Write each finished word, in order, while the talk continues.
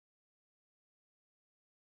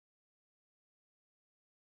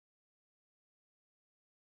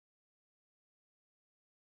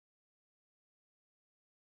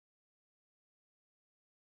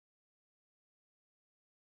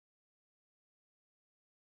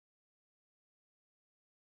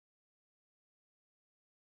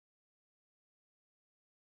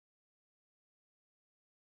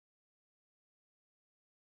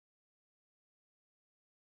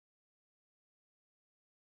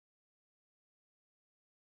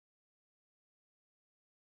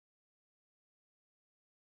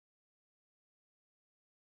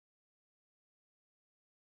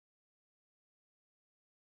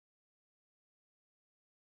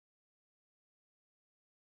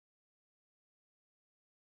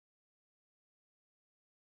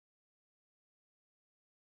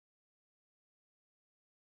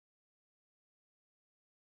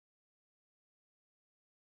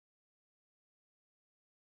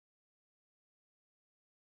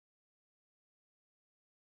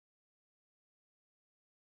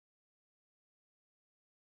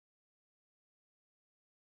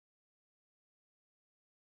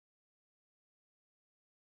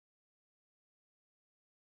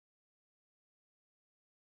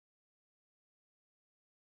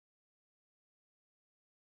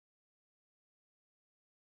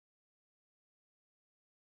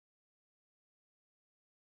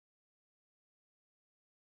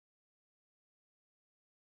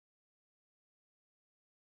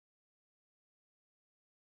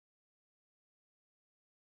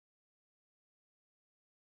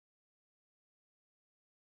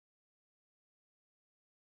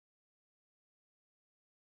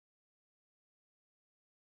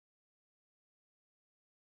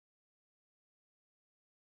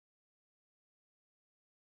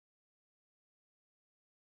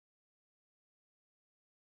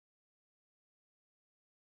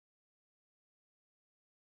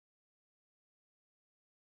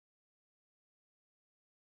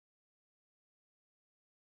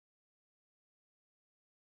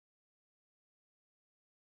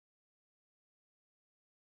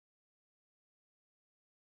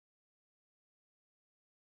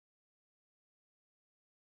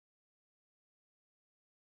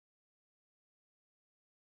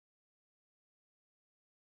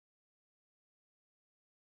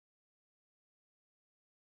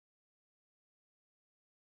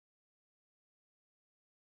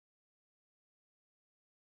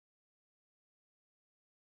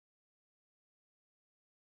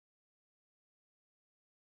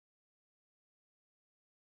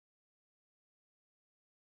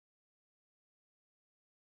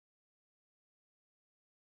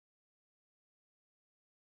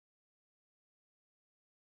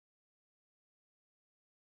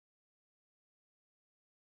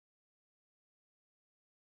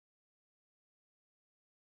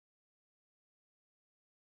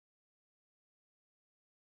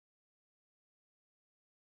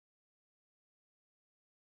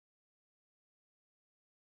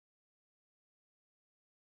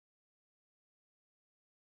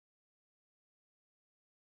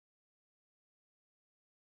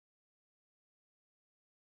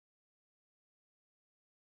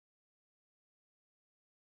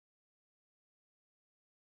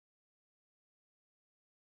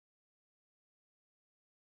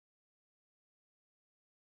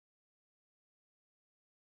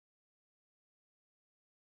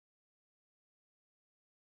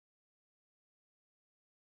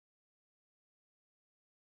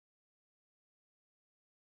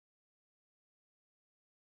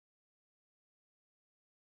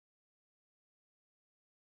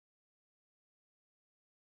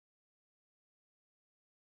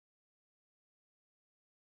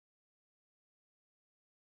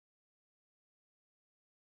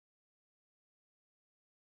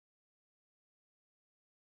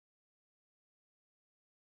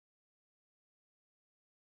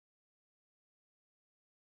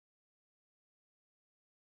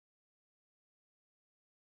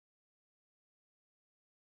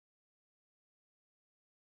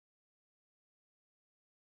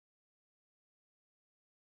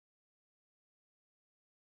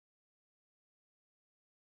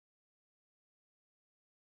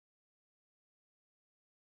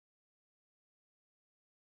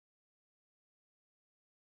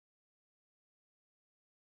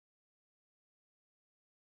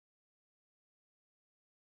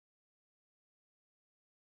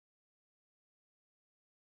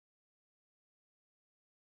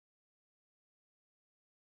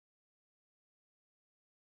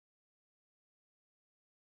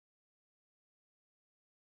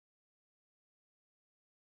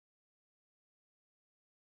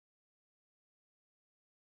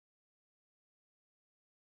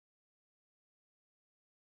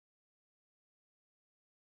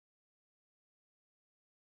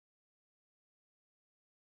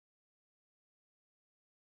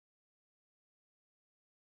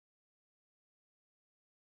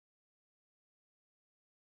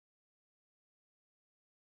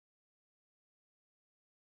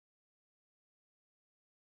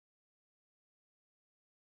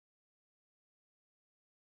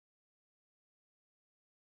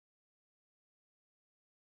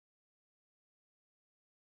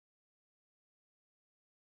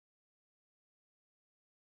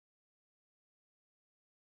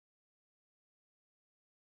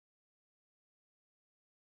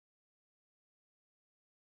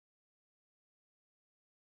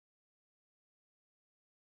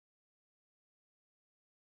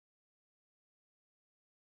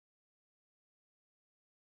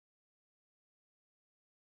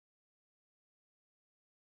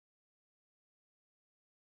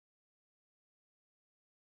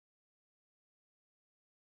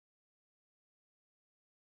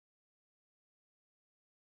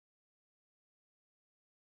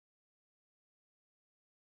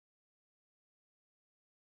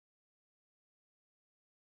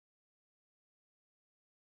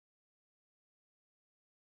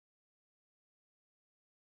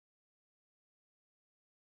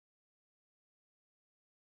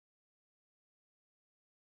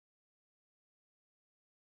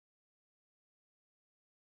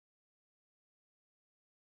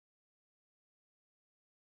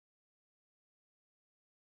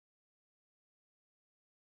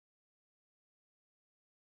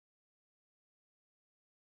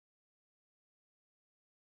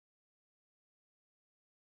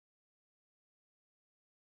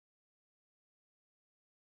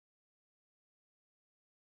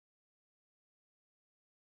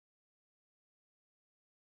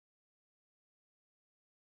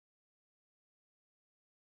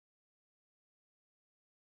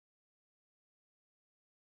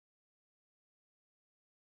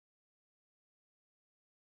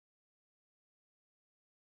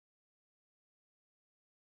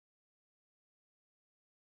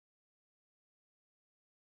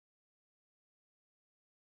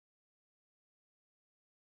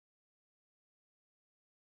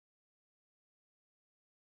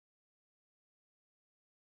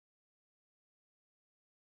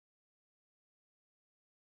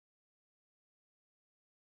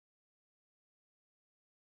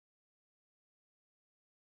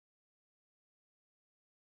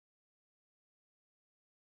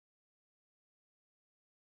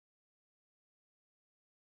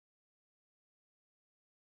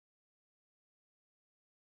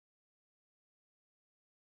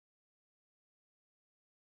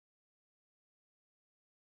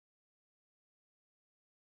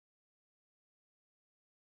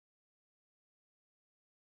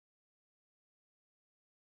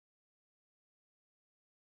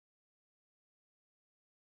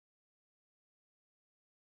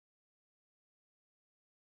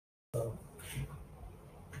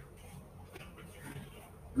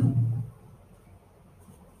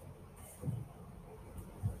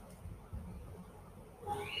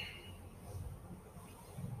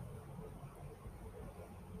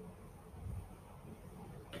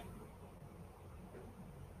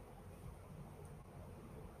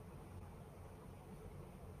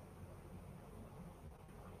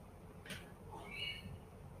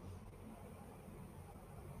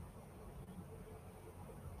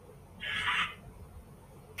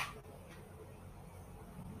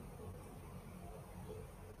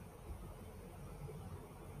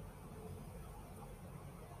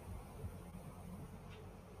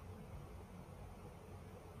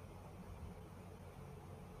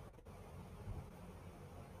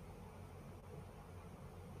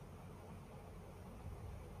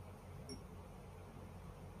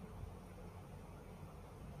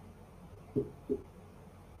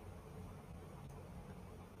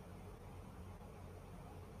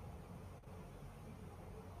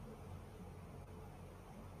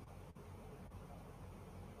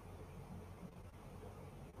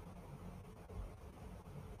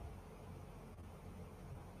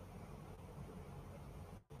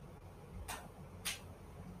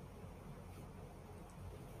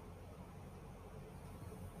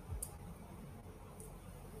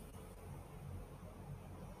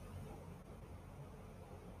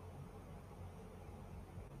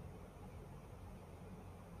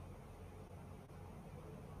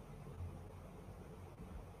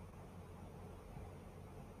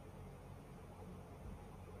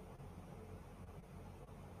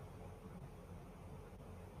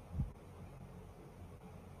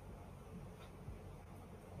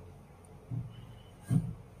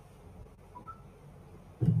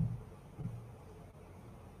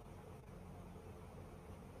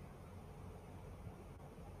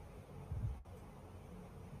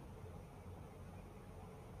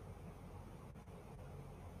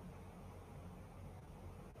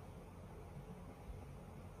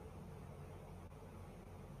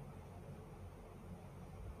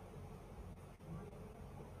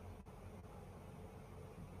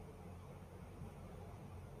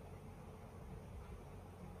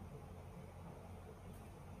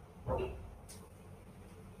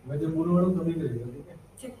मैं जब बोलूँ मैडम तभी करेगा, ठीक है?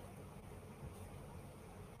 ठीक।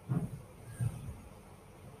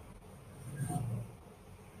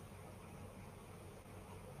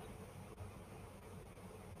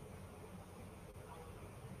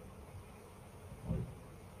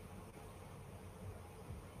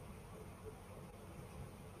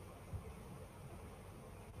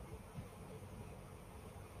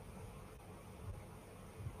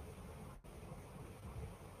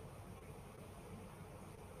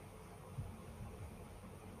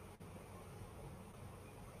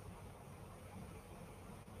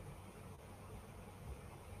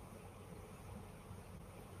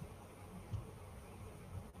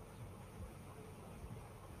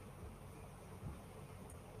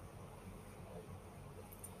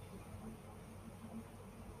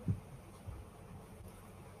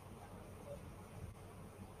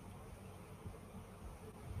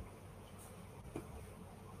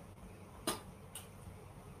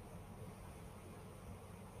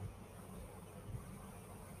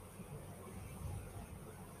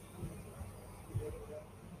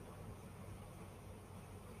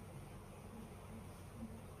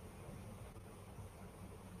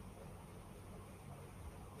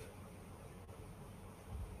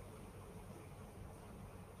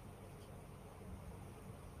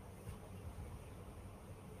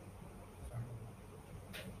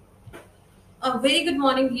 A very good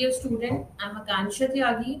morning, dear student. I'm Akansha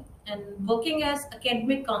Tyagi and working as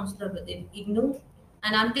academic counselor within IGNOU,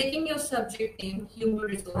 and I'm taking your subject name Human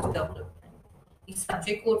Resource Development. The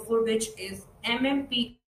subject code for which is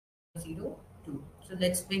MMPH02. So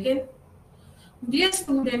let's begin. Dear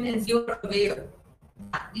student, as you're aware,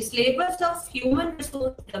 the syllabus of Human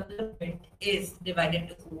Resource Development is divided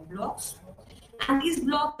into 4 blocks, and these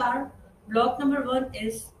blocks are: block number 1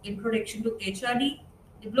 is Introduction to HRD.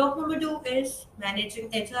 The block number 2 is Managing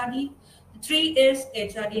HRD. The 3 is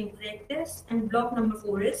HRD in Practice. And block number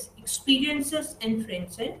 4 is Experiences and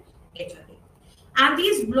Trends in HRD. And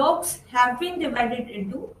these blocks have been divided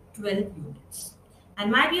into 12 units.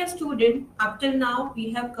 And my dear student, up till now,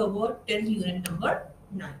 we have covered till unit number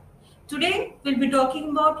 9. Today, we'll be talking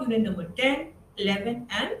about unit number 10, 11,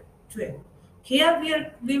 and 12. Here,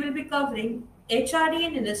 we will be covering HRD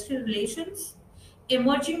and industrial relations,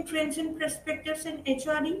 emerging trends and perspectives in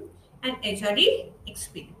HRD, and HRD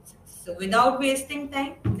experiences. So without wasting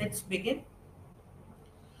time, let's begin.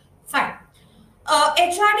 Fine.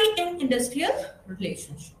 HRD in industrial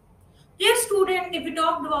relationship. Dear student, if we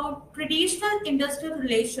talk about traditional industrial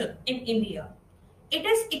relation in India, it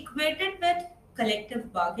is equated with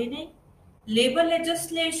collective bargaining, labor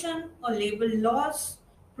legislation or labor laws,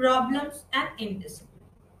 problems, and indiscipline.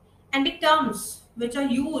 And the terms which are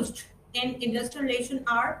used in industrial relation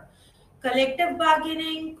are collective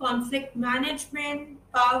bargaining, conflict management,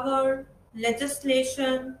 power,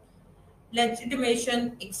 legislation,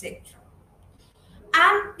 legitimation, etc.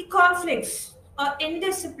 And the conflicts or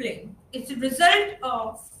indiscipline is the result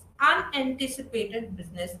of unanticipated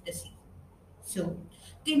business decisions. So,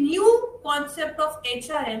 the new concept of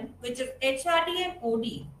HRM, which is HRD and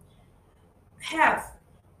OD, have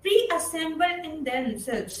pre-assembled in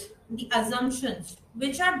themselves the assumptions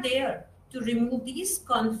which are there to remove these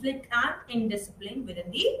conflict and indiscipline within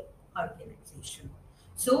the organization.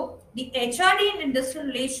 So, the HRD and industrial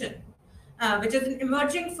relation which is an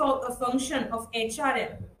emerging function of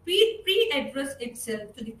HRM, pre-address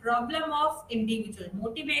itself to the problem of individual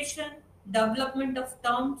motivation, development of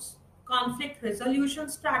terms, conflict resolution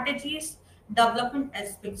strategies, development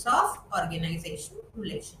aspects of organization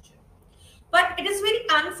relationship. But it is very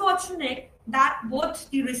unfortunate that both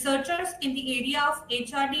the researchers in the area of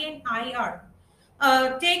HRD and IR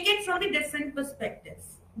take it from the different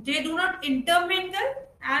perspectives. They do not intermingle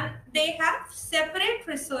and they have separate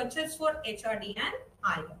researchers for HRD and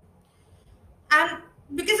IR. And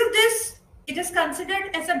because of this, it is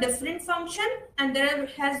considered as a different function, and there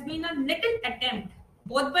has been a little attempt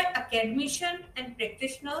both by academicians and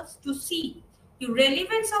practitioners to see the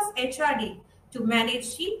relevance of HRD to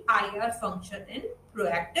manage the IR function in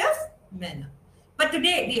proactive manner. But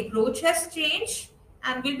today the approach has changed,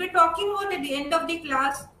 and we'll be talking about at the end of the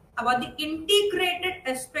class about the integrated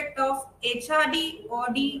aspect of HRD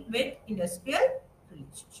OD with industrial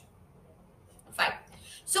relationship. Fine.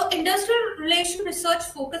 So industrial relation research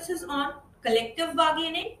focuses on collective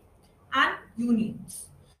bargaining and unions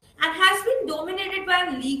and has been dominated by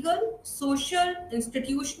a legal, social,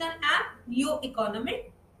 institutional and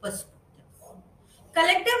neo-economic perspective.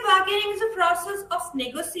 Collective bargaining is a process of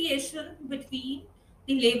negotiation between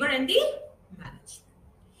the labor and the management.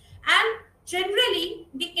 And generally,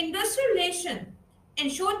 the industrial relation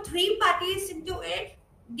ensure three parties into it: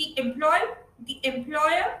 the employed, the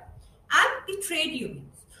employer, and the trade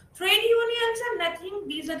unions. Trade unions are nothing;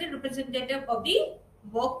 these are the representative of the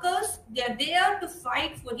workers. They are there to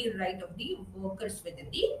fight for the right of the workers within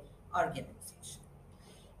the organization.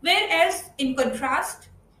 Whereas, in contrast,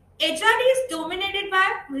 HRD is dominated by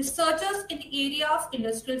researchers in the area of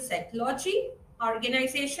industrial psychology,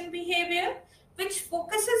 organization behavior, which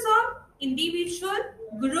focuses on individual,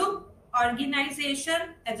 group,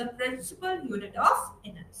 organization as a principal unit of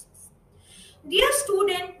analysis. Dear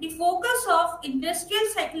student, the focus of industrial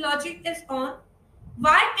psychology is on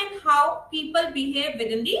why and how people behave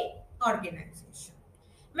within the organization.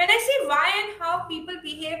 When I say why and how people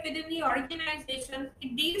behave within the organization,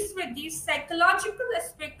 it deals with the psychological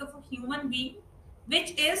aspect of a human being,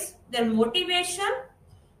 which is their motivation,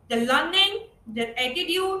 their learning, their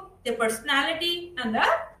attitude, their personality, and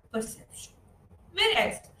their perception.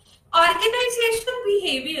 Whereas organization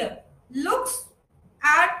behavior looks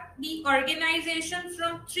at the organization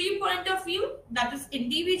from 3 points of view, that is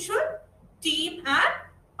individual, team, and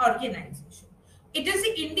organization. It is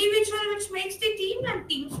the individual which makes the team and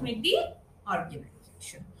teams make the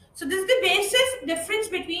organization. So this is the basic difference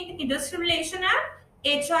between industrial relation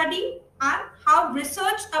and HRD and how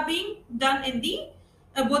research are being done in the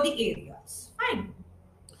both the areas. Fine.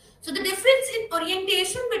 So the difference in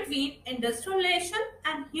orientation between industrial relation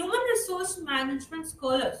and human resource management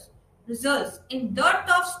scholars results in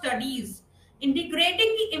depth of studies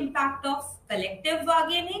integrating the impact of collective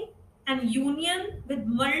bargaining and union with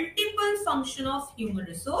multiple function of human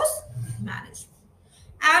resource management.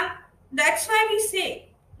 And that's why we say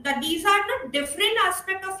that these are not different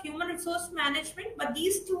aspects of human resource management, but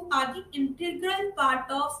these two are the integral part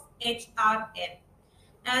of HRM.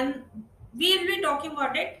 And we will be talking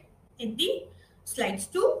about it in the slides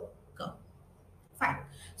to come. Fine.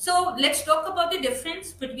 So let's talk about the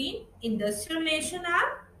difference between industrial relation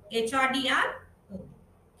and HRD and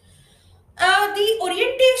OD. The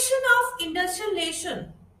orientation of industrial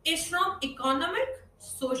relation is from economic,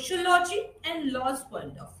 sociology, and laws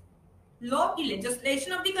point of view. Law, the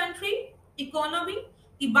legislation of the country; economy,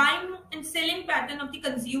 the buying and selling pattern of the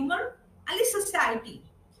consumer; and the society,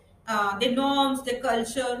 the norms, the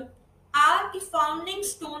culture, are the founding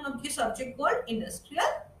stone of the subject called industrial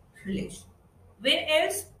relation.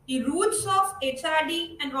 Whereas the roots of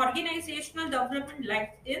HRD and organizational development lies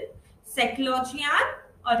in psychology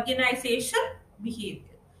and organization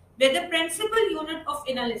behavior, where the principal unit of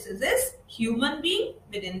analysis is human being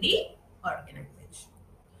within the organization.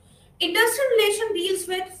 Industrial relation deals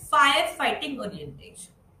with firefighting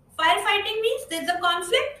orientation. Firefighting means there's a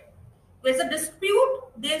conflict, there's a dispute,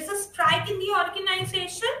 there's a strike in the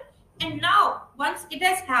organization, and now once it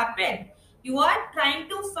has happened, you are trying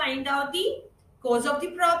to find out the cause of the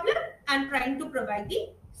problem and trying to provide the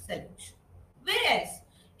solution. Whereas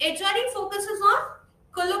HRD focuses on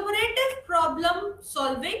collaborative problem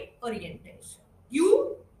solving orientation.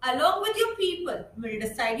 You along with your people will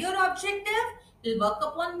decide your objective, will work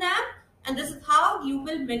upon them, and this is how you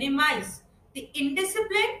will minimize the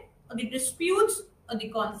indiscipline or the disputes or the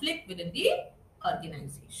conflict within the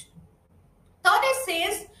organization. Third, it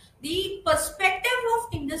says the perspective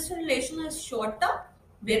of industrial relation is short term,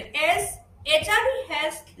 whereas HRD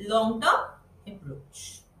has long term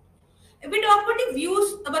approach. If we talk about the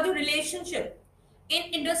views about the relationship,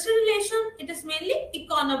 In industrial relation, it is mainly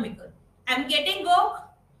economical. I'm getting work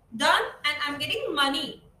done and I'm getting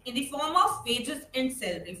money in the form of wages and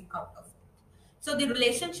salary out of it. So the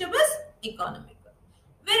relationship is economical.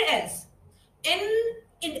 Whereas in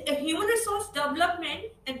human resource development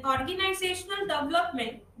and organizational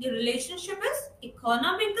development, the relationship is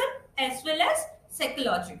economical as well as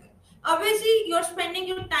psychological. Obviously, you're spending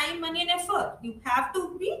your time, money, and effort. You have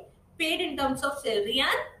to be paid in terms of salary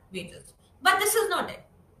and wages. But this is not it.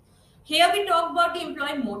 Here we talk about the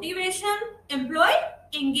employee motivation, employee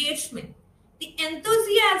engagement, the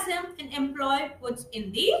enthusiasm an employee puts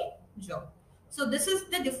in the job. So this is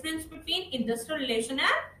the difference between industrial relation and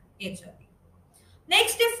HRD.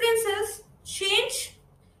 Next difference is change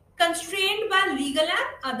constrained by legal and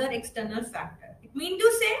other external factors. It means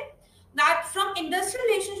to say that from industrial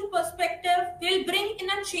relationship perspective, we'll bring in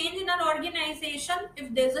a change in our organization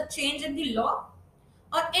if there's a change in the law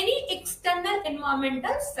or any external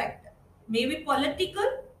environmental factor, maybe political,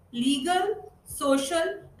 legal,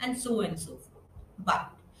 social, and so on and so forth.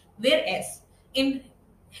 But whereas in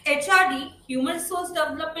HRD, human resource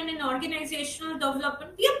development and organizational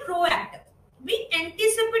development, we are proactive. We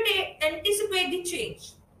anticipate the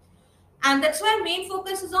change. And that's why main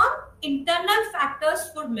focus is on internal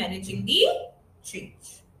factors for managing the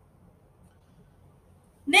change.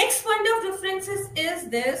 Next point of differences is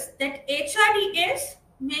this, that HRD is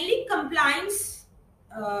mainly compliance.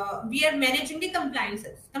 We are managing the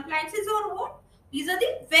compliances. Compliances are what? These are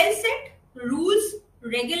the well set rules,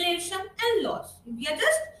 regulation and laws. We are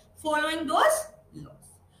just following those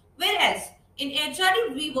laws. Whereas in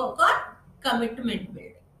HRD, we work on commitment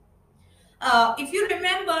building. If you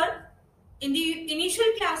remember, in the initial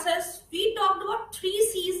classes, we talked about 3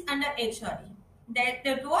 C's under HRD.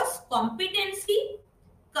 That was competency,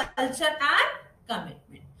 culture and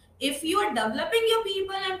commitment. If you are developing your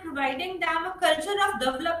people and providing them a culture of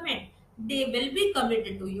development, they will be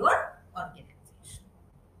committed to your organization.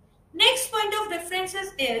 Next point of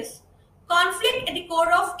differences is conflict at the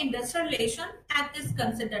core of industrial relation and is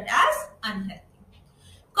considered as unhealthy.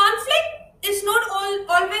 Conflict is not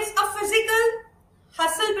always a physical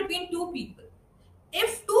hustle between two people.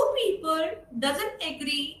 If two people doesn't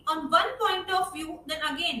agree on one point of view, then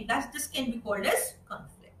again this can be called as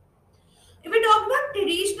conflict. If we talk about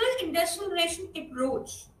traditional industrial relation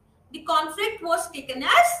approach, the conflict was taken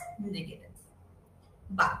as negative.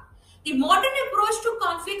 But the modern approach to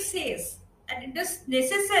conflict says that it is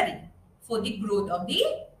necessary for the growth of the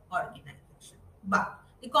organization. But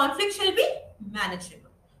the conflict shall be manageable.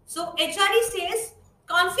 So HRD says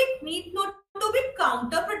conflict need not to be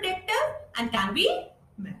counterproductive and can be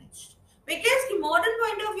managed. Because the modern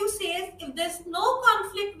point of view says if there's no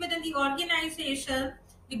conflict within the organization,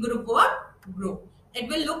 the group will grow. It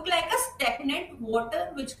will look like a stagnant water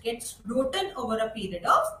which gets rotten over a period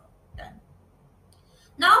of time.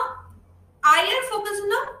 Now, IR focuses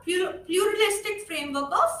on a pluralistic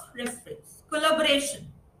framework of reference,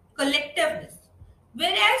 collaboration, collectiveness,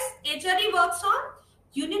 whereas HRD works on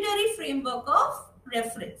unitary framework of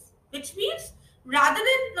reference, which means rather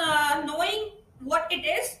than knowing what it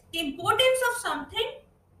is, the importance of something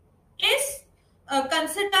is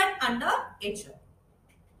considered under HR.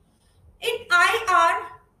 In IR,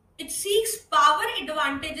 it seeks power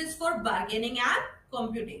advantages for bargaining and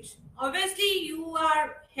computation. Obviously, you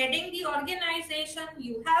are heading the organization,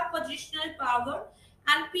 you have positional power,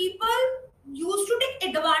 and people used to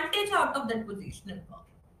take advantage out of that positional power.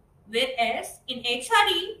 Whereas in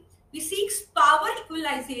HRE, we seek power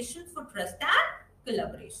equalization for trust and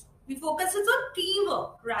collaboration. We focus on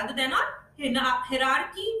teamwork rather than on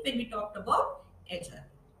hierarchy when we talked about HR.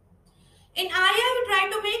 In IR, we try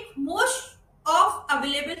to make most of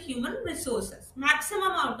available human resources, maximum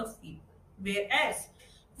amount of people. Whereas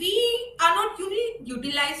we are not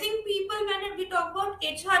utilizing people when we talk about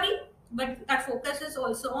HRE, but our focus is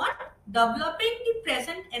also on developing the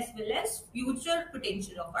present as well as future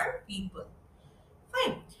potential of our people.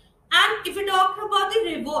 Fine. And if we talk about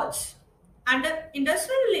the rewards, under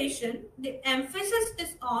industrial relation, the emphasis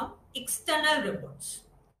is on external rewards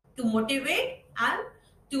to motivate and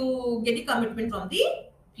to get the commitment from the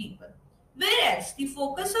people. Whereas the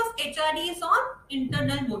focus of HRD is on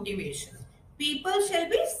internal motivation. People shall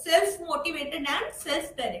be self-motivated and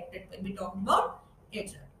self-directed when we talk about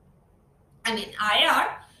HR. And in IR,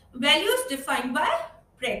 value is defined by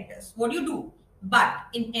practice, what you do. But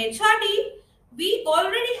in HRD, we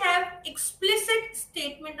already have explicit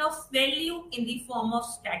statement of value in the form of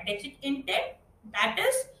strategic intent, that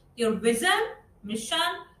is your vision, mission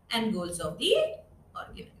and goals of the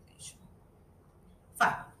organization.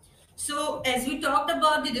 Fine. So as we talked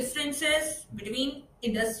about the differences between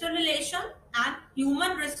industrial relation and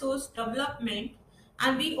human resource development,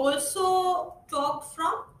 and we also talked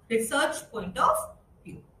from research point of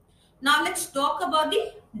view. Now let's talk about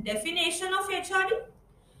the definition of HRD.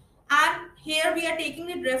 And here we are taking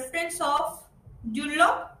the reference of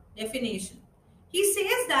Dunlop definition. He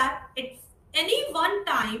says that at any one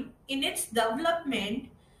time in its development,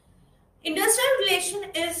 industrial relation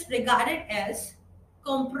is regarded as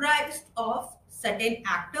comprised of certain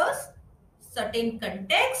actors, certain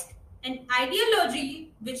context, and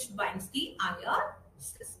ideology which binds the IR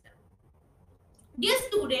system. Dear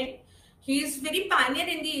student, he is very pioneer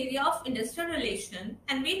in the area of industrial relation,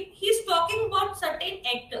 and he is talking about certain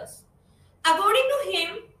actors. According to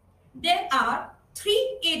him, there are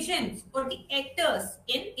three agents or the actors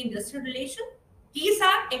in industrial relation. These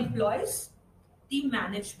are employees, the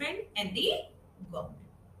management, and the government.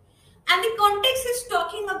 And the context is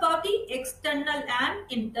talking about the external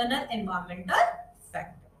and internal environmental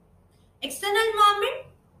factor. External environment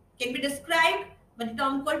can be described by the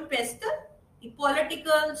term called PESTEL, the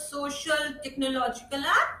political, social, technological,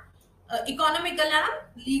 and economical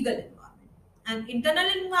and legal environment. And internal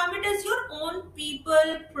environment is your own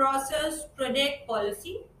people, process, product,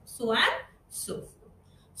 policy, so on and so forth.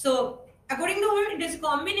 So according to him, it is a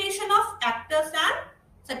combination of actors and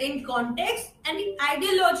certain context and the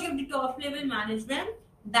ideology of the top level management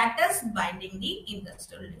that is binding the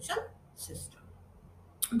industrial relation system.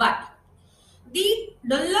 But the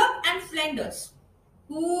Dunlop and Flinders,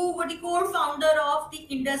 who were the core founder of the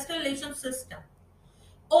industrial relation system,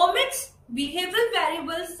 omits behavioral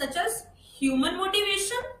variables such as human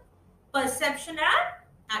motivation, perception,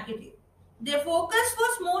 and attitude. Their focus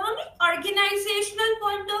was more on the organizational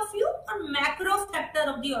point of view or macro factor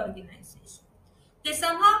of the organization. They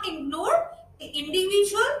somehow ignored the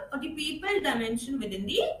individual or the people dimension within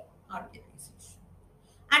the organization.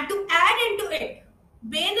 And to add into it,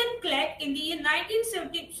 Bain and Clegg in the year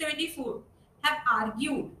 1974 have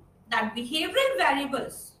argued that behavioral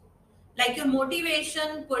variables like your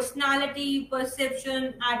motivation, personality,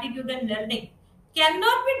 perception, attitude, and learning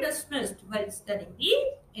cannot be dismissed while studying the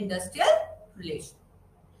industrial relation.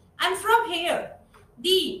 And from here,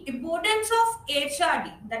 the importance of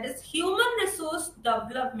HRD, that is human resource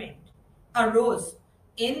development, arose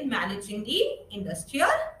in managing the industrial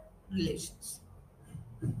relations.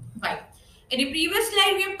 Right. In the previous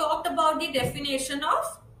slide, we have talked about the definition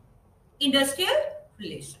of industrial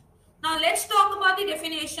relation. Now let's talk about the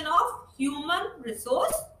definition of human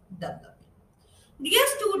resource development. Dear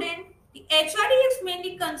student, the HRD is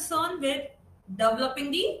mainly concerned with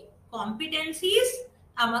developing the competencies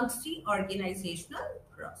amongst the organizational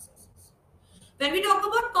processes. When we talk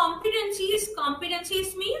about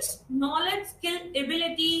competencies means knowledge, skill,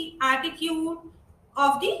 ability, attitude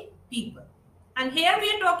of the people. And here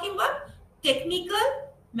we are talking about technical,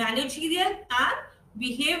 managerial, and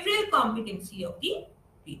behavioral competency of the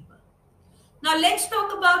people. Now let's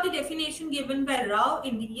talk about the definition given by Rao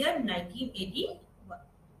in the year 1981.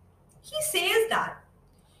 He says that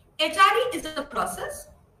HRD is a process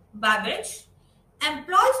by which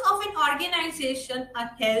employees of an organization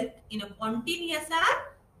are helped in a continuous and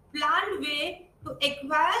planned way to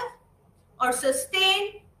acquire or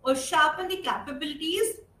sustain or sharpen the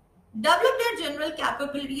capabilities, develop their general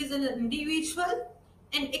capabilities as an individual,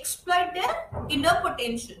 and exploit their inner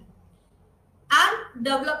potential, and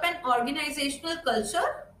develop an organizational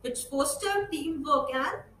culture which fosters teamwork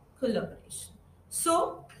and collaboration.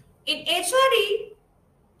 So, in HRD,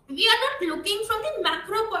 we are not looking from the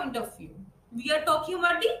macro point of view. We are talking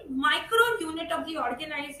about the micro unit of the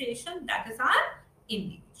organization, that is our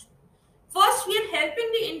individual. First, we are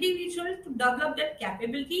helping the individual to develop their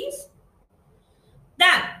capabilities.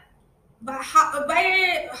 Then,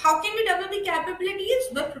 how can we develop the capabilities?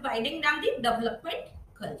 By providing them the development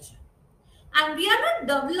culture. And we are not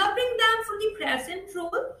developing them for the present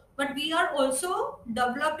role, but we are also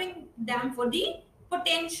developing them for the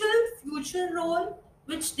potential future role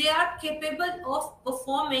which they are capable of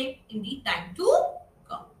performing in the time to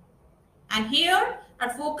come. And here our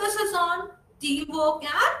focus is on teamwork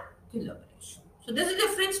and collaboration. So this is the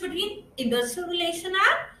difference between industrial relation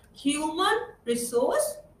and human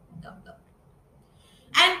resource development.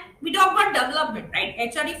 And we talk about development, right?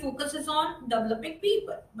 HRD focuses on developing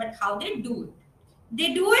people, but how they do it?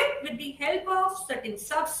 They do it with the help of certain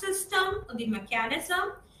subsystem or the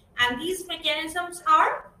mechanism, and these mechanisms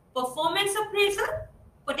are performance appraisal,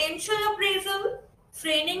 potential appraisal,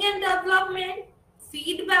 training and development,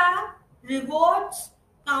 feedback, rewards,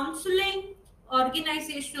 counseling,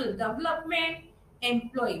 organizational development,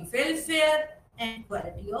 employee welfare, and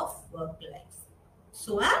quality of work life.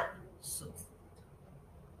 So on, so forth.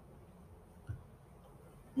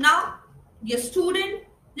 Now, Dear student,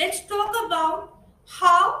 let's talk about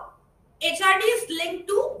how HRD is linked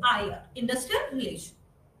to IR, industrial relation,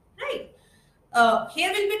 right?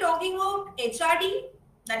 Here we'll be talking about HRD,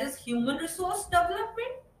 that is human resource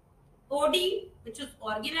development, OD, which is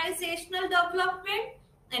organizational development,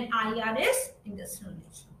 and IR is industrial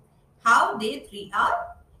relation. How they three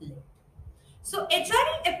are linked. So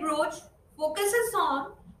HRD approach focuses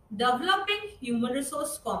on developing human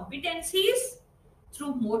resource competencies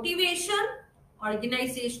through motivation,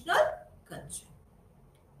 organizational culture.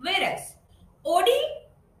 Whereas OD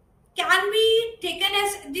can be taken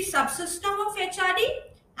as the subsystem of HRD,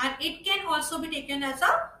 and it can also be taken as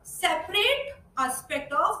a separate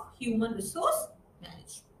aspect of human resource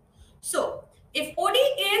management. So, if OD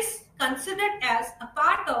is considered as a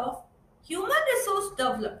part of human resource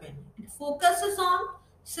development, it focuses on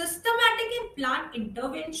systematic and planned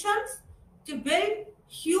interventions to build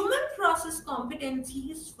human process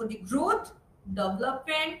competencies for the growth,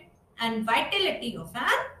 development, and vitality of an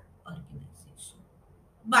organization.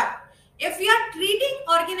 But if we are treating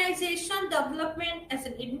organization development as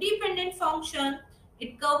an independent function,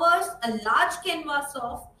 it covers a large canvas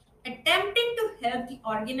of attempting to help the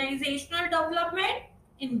organizational development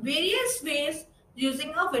in various ways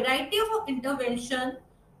using a variety of intervention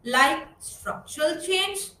like structural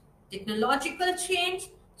change, technological change,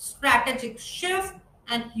 strategic shift,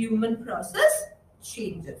 and human process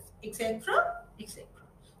changes, etc., etc.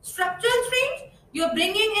 Structural change, you're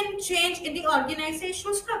bringing in change in the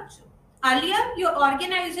organizational structure. Earlier, your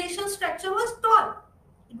organizational structure was tall.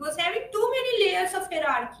 It was having too many layers of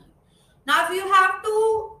hierarchy. Now, if you have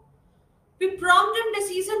to be prompt in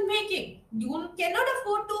decision making, you cannot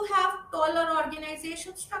afford to have taller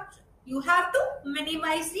organization structure. You have to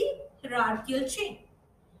minimize the hierarchical chain.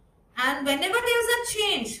 And whenever there is a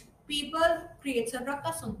change, people create a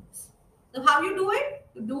ruckus on this. So how you do it?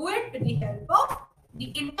 You do it with the help of the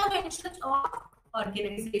interventions of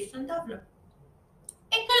organizational development.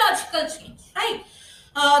 Ecological change, right?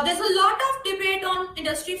 There's a lot of debate on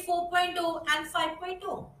Industry 4.0 and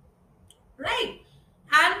 5.0, right?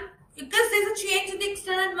 And because there's a change in the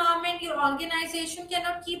external environment, your organization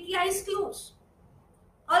cannot keep the eyes closed.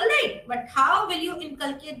 All right, but how will you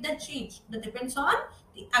inculcate the change? That depends on,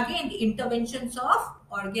 the interventions of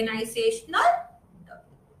organizational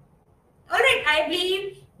development. All right, I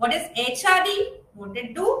believe what is HRD, what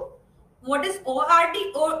it do, what is ORD,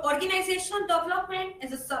 or organizational development,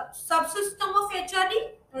 is a subsystem of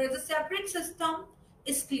HRD or is a separate system,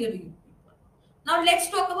 is clear to you people. Now let's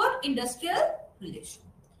talk about industrial relation.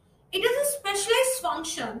 It is a specialized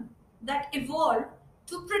function that evolved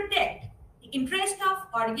to protect the interest of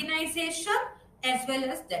organization as well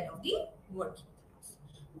as that of the working class.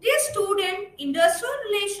 Dear student, industrial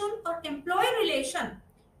relation or employee relation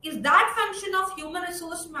is that function of human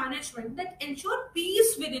resource management that ensure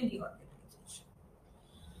peace within the organization.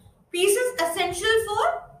 Peace is essential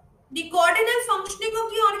for the coordinate functioning of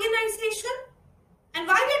the organization. And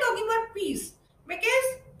why we are talking about peace? Because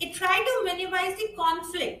it tries to minimize the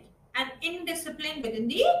conflict and indiscipline within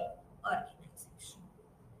the organization.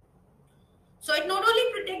 So it not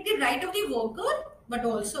only protects the right of the worker but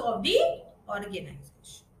also of the organization.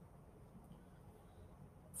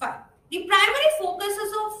 Fine. The primary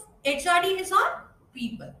focuses of HRD is on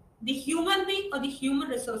people, the human being or the human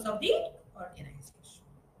resource of the organization.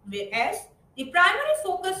 Whereas the primary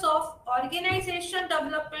focus of organization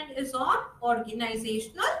development is on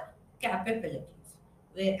organizational capabilities.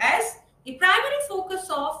 Whereas the primary focus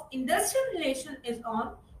of industrial relation is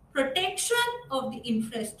on protection of the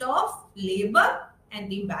interest of labor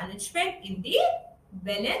and the management in the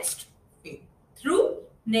balanced way through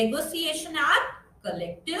negotiation and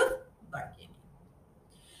collective bargaining.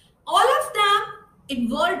 All of them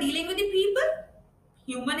involve dealing with the people.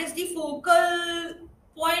 Human is the focal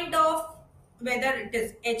point of whether it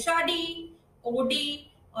is HRD, OD,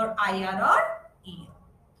 or IR or ER.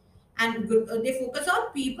 And they focus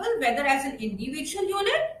on people, whether as an individual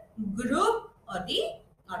unit, group, or the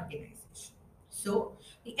organization. So,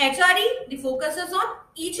 the HRD, the focus is on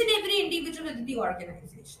each and every individual within the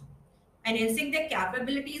organization, enhancing their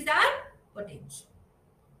capabilities and potential.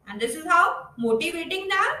 And this is how motivating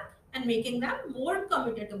them and making them more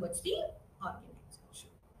committed towards the organization.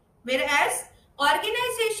 Whereas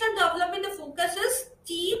organization development, the focus is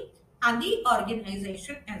team and the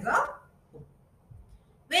organization as a whole.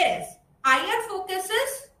 Whereas IR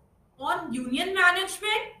focuses on union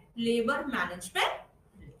management, labor management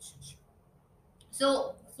relationship.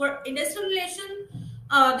 So for industrial relation,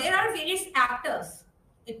 there are various actors.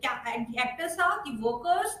 The actors are the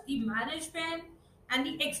workers, the management, and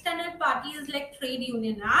the external parties like trade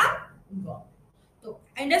union and government. So,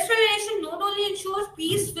 industrialization not only ensures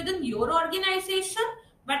peace within your organization,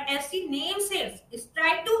 but as the name says, is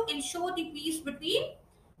try to ensure the peace between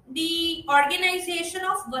the organization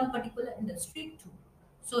of one particular industry too.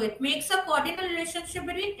 So it makes a coordinated relationship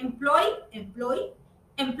between employer, and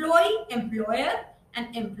employer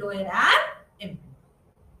and employee.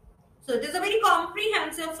 So it is a very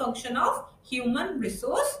comprehensive function of human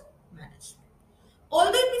resource management.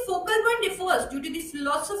 Although the focal point differs due to the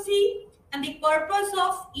philosophy and the purpose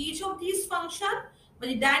of each of these functions, but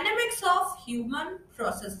the dynamics of human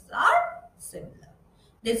processes are similar.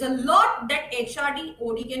 There's a lot that HRD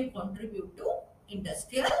OD can contribute to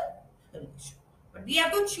industrial relation. But we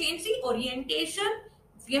have to change the orientation.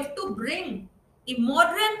 We have to bring a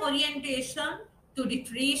modern orientation to the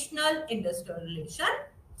traditional industrial relation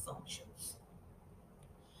functions.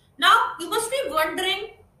 Now, you must be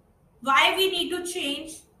wondering why we need to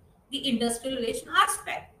change the industrial relation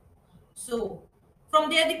aspect. So, from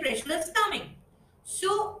there the pressure is coming.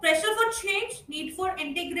 So, pressure for change, need for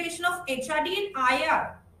integration of HRD and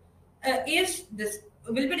IR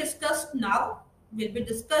will be discussed now. We'll be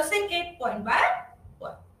discussing it point by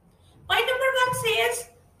point. Point number 1 says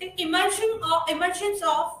the emergence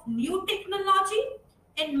of new technology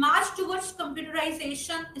and march towards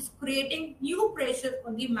computerization is creating new pressure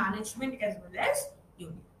on the management as well as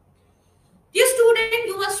unit. Dear student,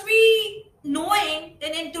 you must be knowing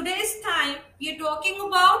that in today's time, we are talking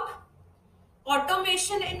about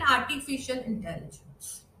automation and artificial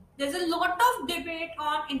intelligence. There's a lot of debate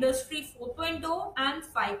on Industry 4.0 and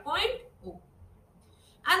 5.0.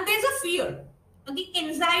 And there's a fear and the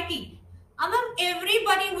anxiety among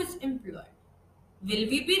everybody who is employed. Will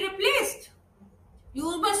we be replaced?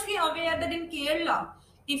 You must be aware that in Kerala,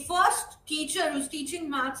 the first teacher who's teaching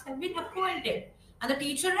maths has been appointed. And the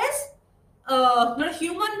teacher is not a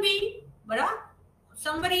human being, but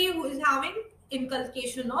somebody who is having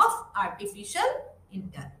inculcation of artificial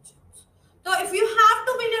intelligence. So if you have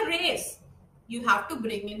to win a race, you have to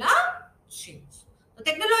bring in a change. The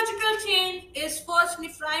technological change is first the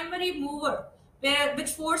primary mover,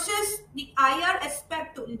 which forces the IR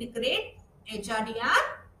aspect to integrate HRD and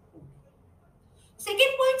OD.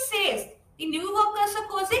 Second point says the new workers are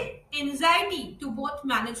causing anxiety to both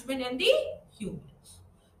management and the humans.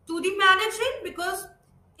 To the management because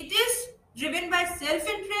it is driven by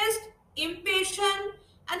self-interest, impatient,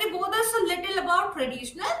 and they bother so little about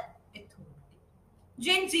traditional authority.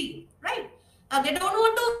 Gen Z, right? They don't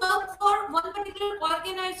want to work for one particular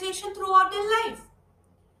organization throughout their life.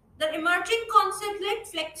 The emerging concept like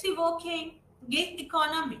flexi working, gig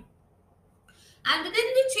economy. And within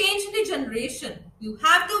the change in the generation, you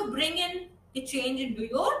have to bring in the change into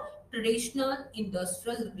your traditional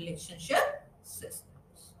industrial relationship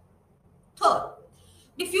systems. Third,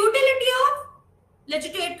 the futility of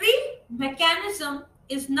legislatory mechanism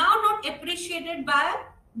is now not appreciated by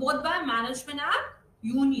both by management and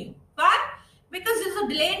union. Why? Because there's a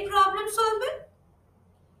delay in problem solving,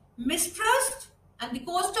 mistrust, and the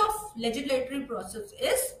cost of legislatory process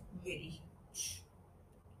is very huge.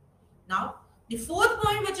 Now, the fourth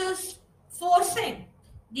point, which is forcing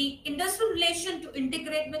the industrial relation to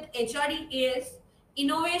integrate with HRD, is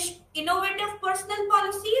innovative personal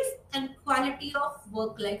policies and quality of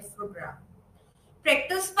work-life program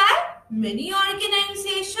practiced by many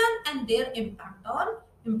organizations and their impact on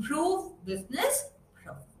improved business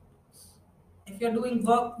performance. If you're doing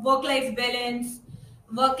work-life balance,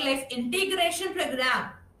 work-life integration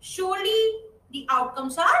program, surely the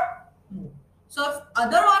outcomes are more. So if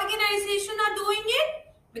other organizations are doing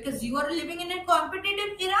it, because you are living in a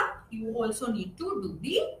competitive era, you also need to do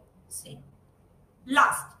the same.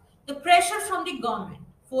 Last, the pressure from the government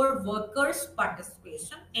for workers'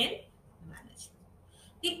 participation in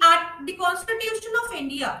management. The Constitution of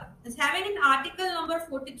India is having an article number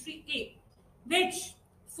 43A, which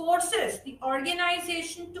forces the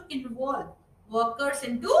organization to involve workers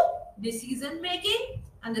into decision making,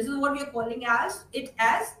 and this is what we are calling as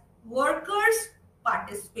workers'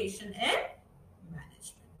 participation in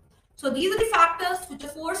management. So these are the factors which are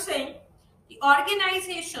forcing the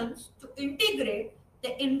organizations to integrate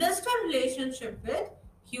the industrial relationship with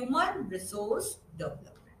human resource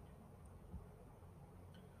development.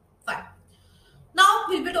 Fine. Now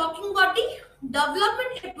we'll be talking about the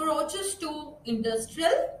development approaches to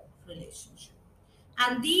industrial relationship.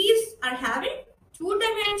 And these are having two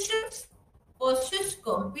dimensions. First is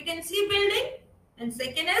competency building and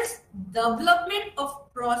second is development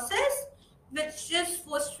of process, which is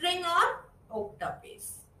fostering on OCTA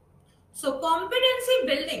base. So competency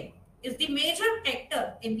building is the major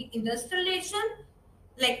actor in the industrial relation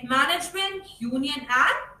like management, union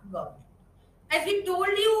and government. As we told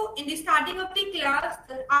you in the starting of the class,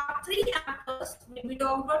 there are three actors when we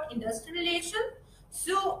talk about industrial relation.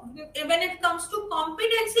 So when it comes to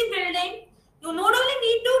competency building, you not only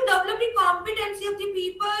need to develop the competency of the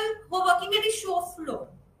people who are working at the shop floor,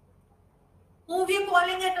 who we are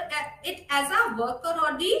calling it as a worker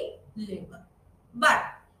or the labor. But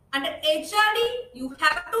under HRD, you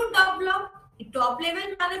have to develop the top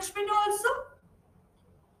level management also,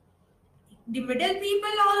 the middle people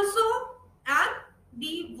also, and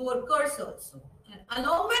the workers also. And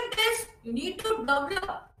along with this, you need to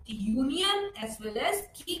develop the union as well as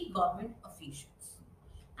key government officials.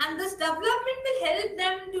 And this development will help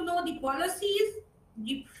them to know the policies,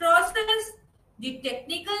 the process, the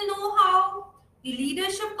technical know-how, the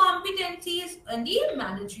leadership competencies, and the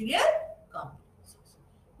managerial competencies.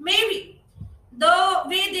 Maybe the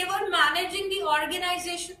way they were managing the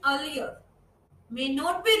organization earlier may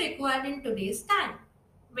not be required in today's time,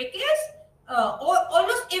 because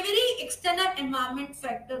almost every external environment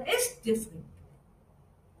factor is different.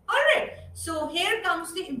 Alright, so here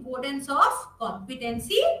comes the importance of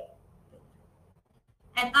competency.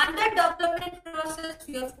 And under development process,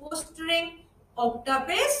 we are fostering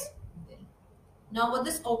OCTAPACE. Now what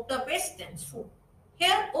this OCTAPACE stands for?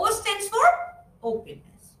 Here O stands for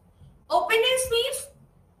openness. Openness means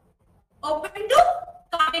open to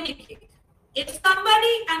communicate. If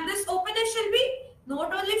somebody, and this openness shall be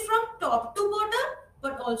not only from top to bottom,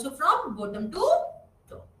 but also from bottom to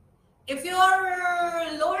top. If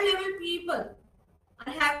your lower level people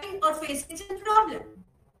are having or facing some problem,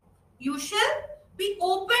 you shall be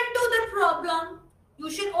open to the problem.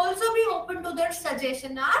 You should also be open to their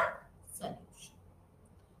suggestion and solution.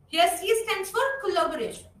 Here C stands for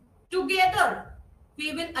collaboration. Together,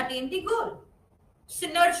 we will attain the goal.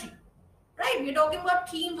 Synergy. Right? We're talking about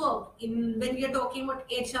teamwork when we are talking about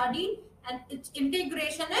HRD and its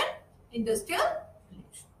integration and industrial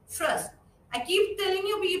relation. Trust. I keep telling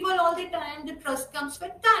you people all the time that trust comes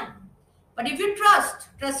with time. But if you trust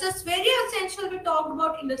is very essential. We talked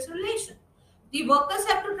about industrial relation. The workers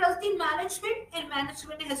have to trust the management, and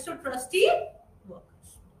management has to trust the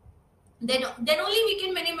workers. Then only we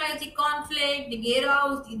can minimize the conflict, the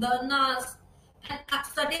gear-outs, the dharnas, and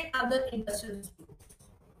certain other industrial disputes.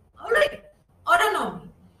 Alright. Autonomy.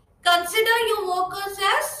 Consider your workers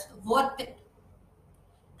as worth it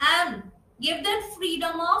and give them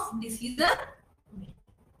freedom of decision making.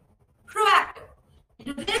 Proactive.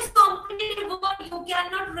 In today's competitive world, you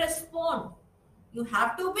cannot respond. You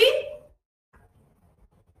have to be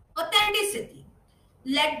authenticity.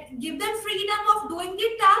 Give them freedom of doing the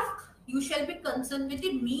task. You shall be concerned with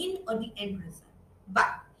the mean or the end result. But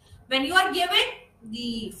when you are giving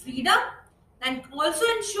the freedom, then also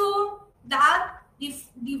ensure that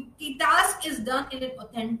the task is done in an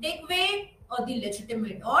authentic way or the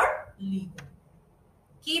legitimate or legal.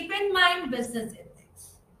 Keep in mind business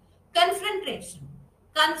ethics. Confrontation.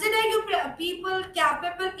 Consider your people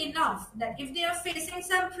capable enough that if they are facing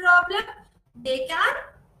some problem, they can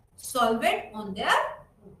solve it on their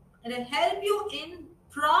own. It will help you in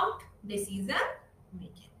prompt decision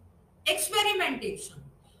making. Experimentation.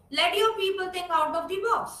 Let your people think out of the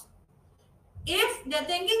box. If they're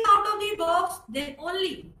thinking out of the box, then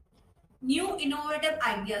only new innovative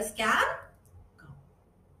ideas can come.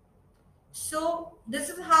 So this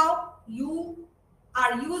is how you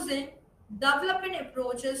are using development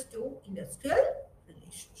approaches to industrial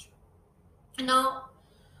relationship. Now,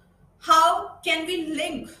 how can we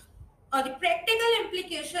link or the practical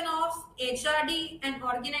implication of HRD and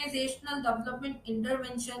organizational development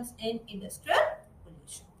interventions in industrial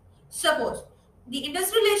relation? Suppose the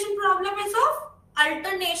industrial relation problem is of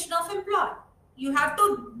alternation of employee. You have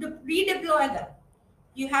to redeploy them.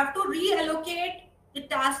 You have to reallocate the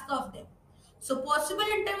task of them. So possible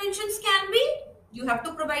interventions can be, you have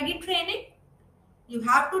to provide the training. You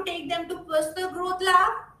have to take them to personal growth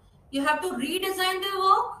lab. You have to redesign their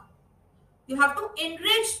work. You have to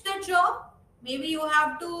enrich the job. Maybe you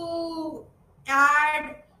have to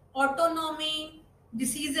add autonomy,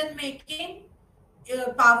 decision making,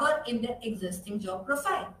 power in the existing job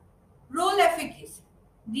profile. Role efficacy,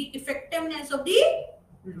 the effectiveness of the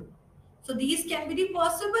role. So these can be the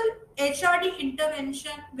possible HRD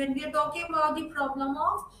intervention when we are talking about the problem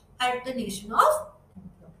of alternation of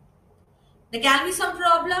employment. There can be some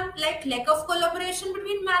problem like lack of collaboration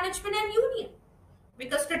between management and union,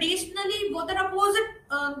 because traditionally both are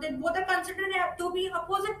opposite. Both are considered to be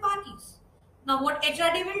opposite parties. Now what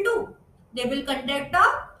HRD will do? They will conduct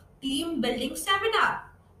a team building seminar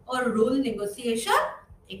or role negotiation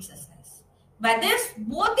exercise. By this,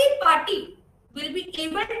 both the party will be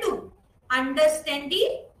able to understand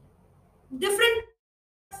the different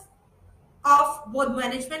of both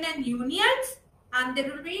management and unions, and they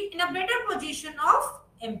will be in a better position of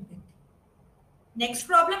empathy. Next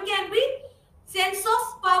problem can be sense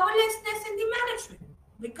of powerlessness in the management,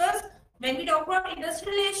 because when we talk about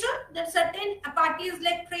industrialization, there are certain parties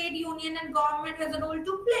like trade union and government has a role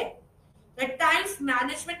to play. At times,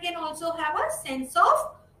 management can also have a sense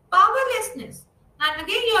of powerlessness. And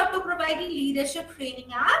again, you have to provide the leadership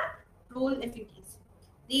training and role efficacy.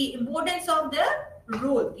 The importance of the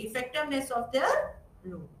role, the effectiveness of the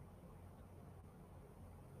role.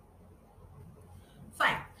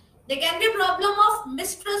 Fine. There can be a problem of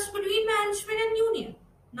mistrust between management and union.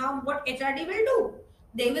 Now, what HRD will do?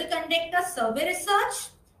 They will conduct a survey research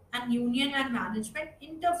and union and management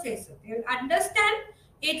interfaces. They will understand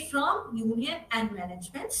it from union and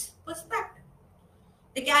management's perspective.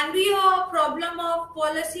 There can be a problem of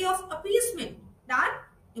policy of appeasement, that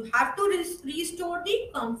you have to restore the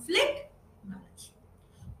conflict management.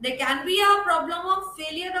 There can be a problem of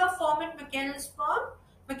failure of format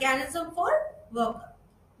mechanism for worker.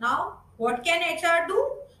 Now, what can HR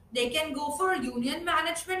do? They can go for union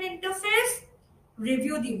management interface,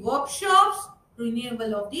 review the workshops,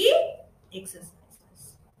 renewal of the exercises.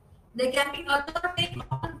 There can be other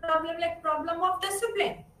common problem like problem of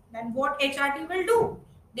discipline. Then what HRT will do?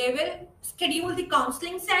 They will schedule the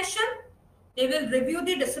counseling session. They will review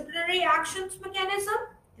the disciplinary actions mechanism.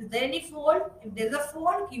 Is there any fault? If there is a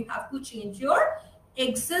fault, you have to change your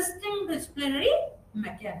existing disciplinary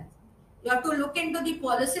mechanism. You have to look into the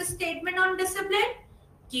policy statement on discipline.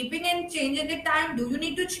 Keeping and changing the time, do you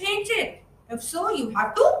need to change it? If so, you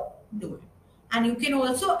have to do it. And you can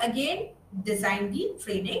also again design the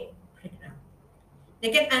training program.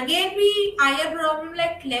 There can again be higher problem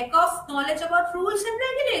like lack of knowledge about rules and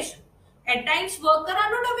regulation. At times, workers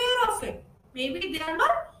are not aware of it. Maybe they are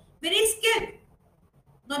not very skilled,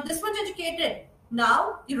 not this much educated.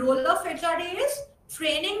 Now, the role of HRD is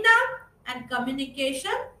training them and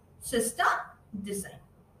communication system design.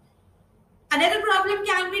 Another problem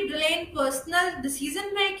can be delay in personal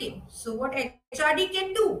decision making. So what HRD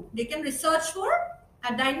can do? They can research for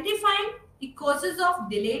identifying the causes of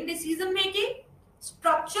delay in decision making,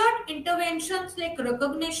 structured interventions like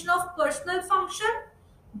recognition of personal function,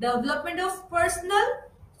 development of personal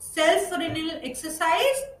self-renewal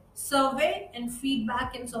exercise, survey and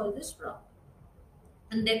feedback can solve this problem.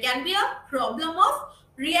 And there can be a problem of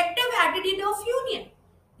reactive attitude of union.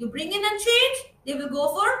 You bring in a change, they will go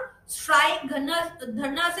for strike,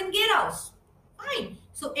 dharnas and geraus. Fine.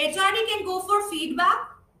 So HRD can go for feedback,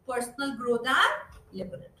 personal growth and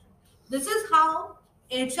liberatory. This is how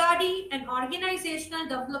HRD and organizational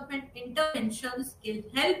development interventions can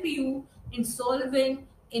help you in solving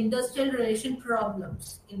industrial relation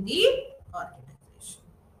problems in the organization.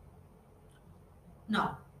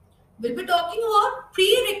 Now, we'll be talking about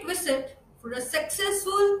prerequisite for a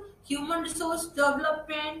successful human resource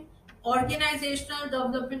development, organizational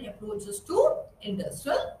development approaches to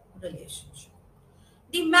industrial relationship.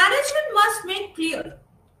 The management must make clear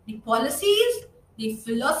the policies, the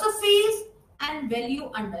philosophies, and value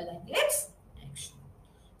underlying its action.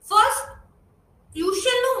 First, you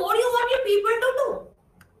shall know what you want your people to do.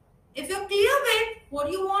 If you're clear with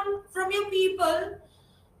what you want from your people,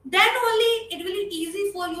 then only it will be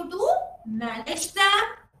easy for you to manage them,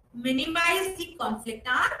 minimize the conflict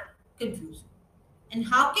and confusion. And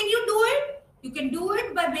how can you do it? You can do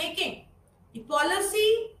it by making the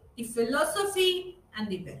policy, the philosophy, and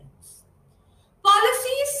the values.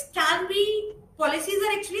 Policies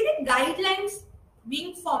are actually the guidelines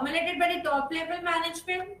being formulated by the top level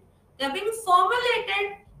management. They are being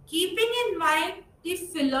formulated keeping in mind the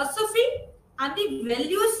philosophy and the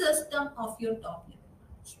value system of your top level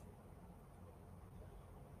management.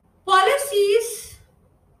 Policies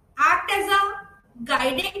act as a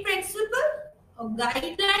guiding principle or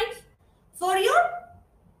guidelines for your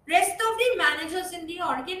rest of the managers in the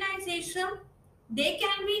organization. They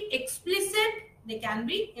can be explicit, they can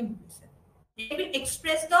be implicit. They can be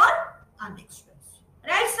expressed or unexpressed.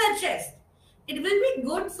 But I suggest it will be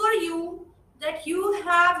good for you that you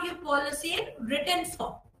have your policy in written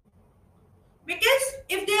form. Because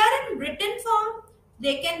if they are in written form,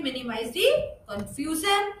 they can minimize the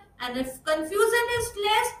confusion. And if confusion is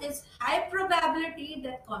less, there's high probability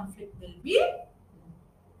that conflict will be.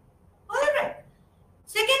 Alright.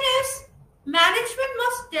 Second is, management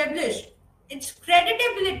must establish its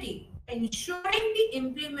credibility, ensuring the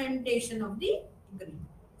implementation of the agreement.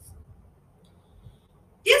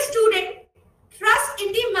 Dear student, trust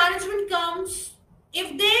in the management comes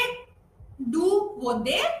if they do what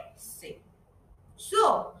they say.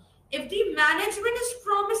 So, if the management is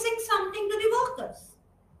promising something to the workers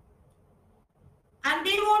and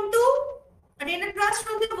they want to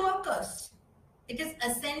it is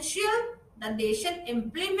essential that they should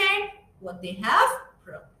implement what they have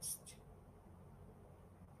promised.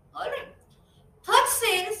 Alright. Third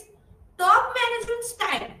says top management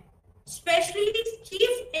style, especially chief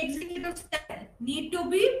executive style, need to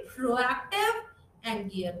be proactive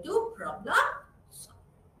and geared to problem solving.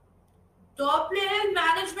 Top level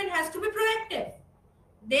management has to be proactive.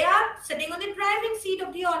 They are sitting on the driving seat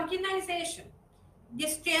of the organization. The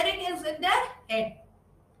steering is in their head.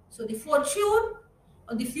 So the fortune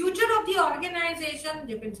or the future of the organization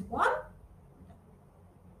depends upon them.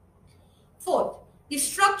 Fourth, the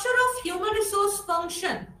structure of human resource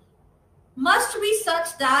function must be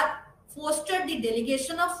such that foster the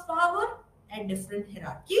delegation of power at different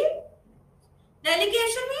hierarchy.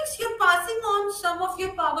 Delegation means you're passing on some of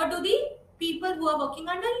your power to the people who are working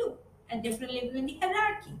under you at different levels in the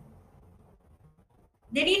hierarchy.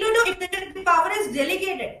 They need to know if the power is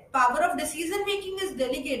delegated, power of decision making is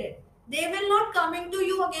delegated. They will not coming to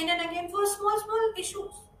you again and again for small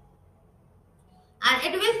issues. And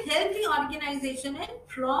it will help the organization in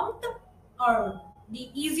prompt or the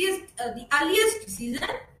earliest decision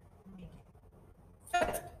making.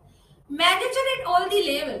 Fifth, manager at all the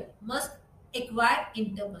level must acquire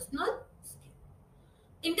interpersonal skills.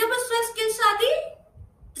 Interpersonal skills are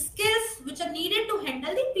the skills which are needed to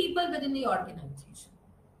handle the people within the organization.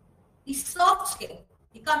 The soft skill,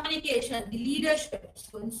 the communication, the leadership,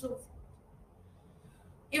 so on and so forth.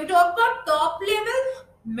 If you talk about top level,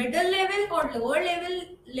 middle level or lower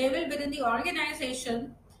level within the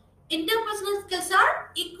organization, interpersonal skills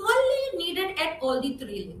are equally needed at all the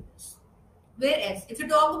three levels. Whereas if you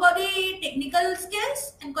talk about the technical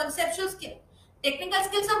skills and conceptual skills, technical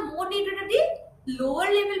skills are more needed at the lower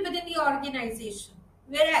level within the organization.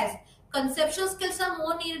 Whereas conceptual skills are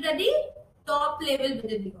more needed at the top level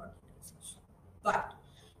within the organization. But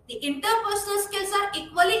the interpersonal skills are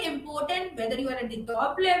equally important whether you are at the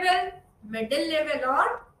top level, middle level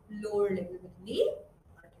or lower level within the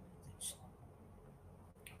organization.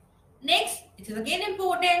 Next, it is again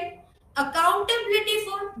important, accountability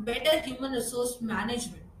for better human resource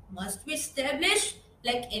management must be established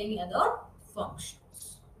like any other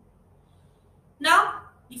functions. Now,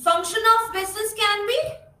 the function of business can be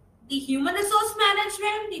the human resource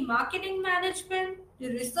management, the marketing management, the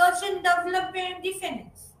research and development, the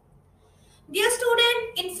finance. Dear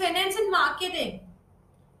student, in finance and marketing,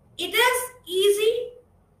 it is easy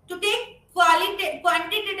to take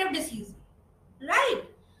quantitative decisions, right?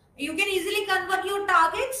 You can easily convert your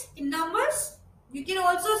targets in numbers. You can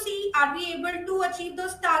also see, are we able to achieve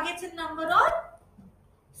those targets in number or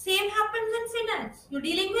same happens in finance. You're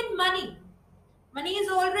dealing with money. Money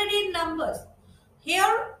is already in numbers.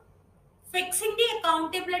 Here, fixing the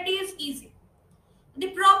accountability is easy. The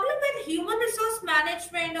problem with human resource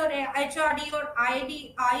management or HRD or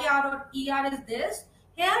IR or ER is this.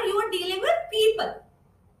 Here you are dealing with people.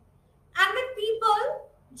 And with people,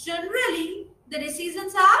 generally, the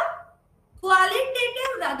decisions are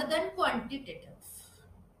qualitative rather than quantitative.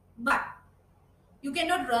 But you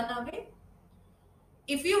cannot run away.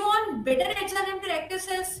 If you want better HRM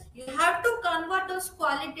practices, you have to convert those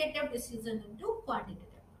qualitative decisions into quantitative.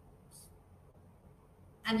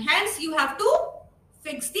 And hence, you have to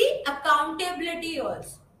fix the accountability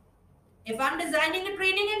also. If I'm designing a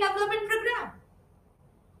training and development program,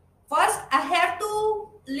 first I have to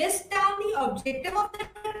list down the objective of the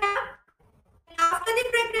program. And after the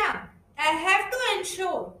program, I have to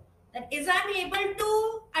ensure that is I'm able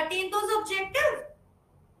to attain those objectives.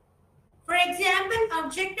 For example,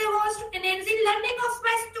 objective was to enhance the learning of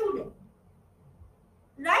my student,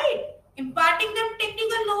 right? Imparting them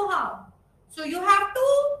technical know-how. So you have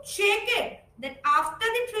to check it that after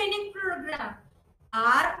the training program,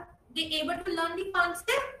 are they able to learn the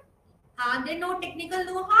concept? Are they know technical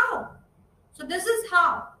know-how? So this is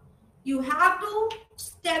how you have to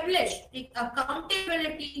establish the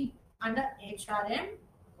accountability under HRM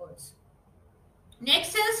goals.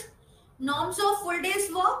 Next is norms of full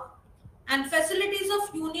day's work and facilities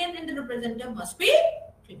of union and the representative must be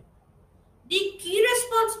clear. The key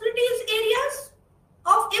responsibilities areas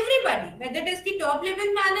of everybody, whether it is the top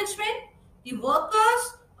level management, the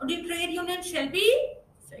workers or the trade union shall be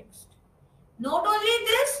fixed. Not only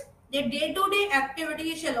this, the day-to-day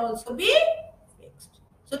activity shall also be fixed.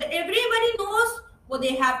 So that everybody knows what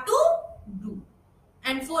they have to do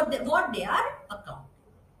and for what they are accountable.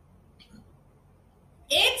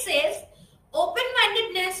 8 says,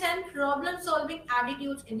 open-mindedness and problem-solving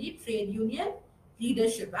attitudes in the trade union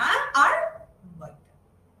leadership are vital.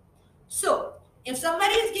 So, if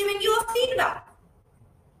somebody is giving you a feedback,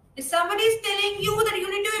 if somebody is telling you that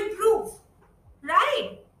you need to improve,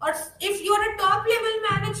 right? Or if you're a top level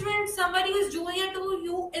management, somebody who is junior to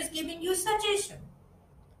you is giving you suggestion.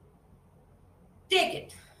 Take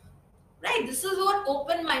it. Right? This is what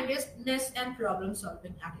open-mindedness and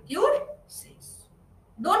problem-solving attitude says.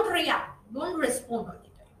 Don't react. Don't respond all the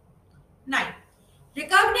time. 9.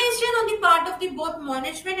 Recognition on the part of the both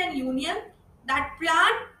management and union that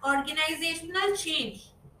planned organizational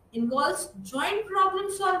change involves joint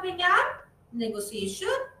problem-solving and negotiation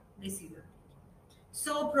decision.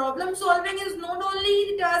 So problem solving is not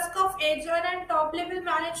only the task of HR and top level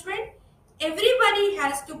management. Everybody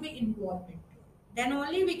has to be involved in it. Then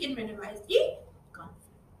only we can minimize the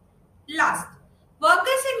conflict. Last,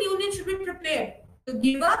 workers and unions should be prepared to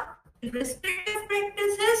give up restrictive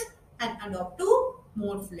practices and adopt to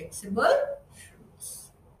more flexible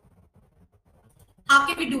rules. How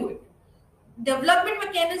can we do it? Development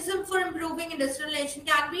mechanism for improving industrial relation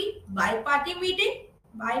can be bi-party meeting.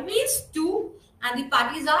 By means two, and the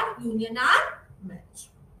parties are union and management.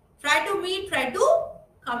 Try to meet, try to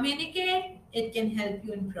communicate. It can help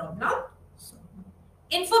you in problem.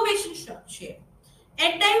 Information share.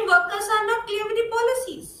 At times, workers are not clear with the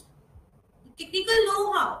policies, technical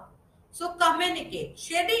know-how. So communicate,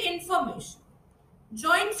 share the information.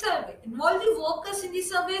 Joint survey, involve the workers in the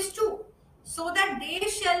surveys too, so that they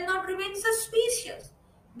shall not remain suspicious.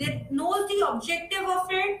 They know the objective of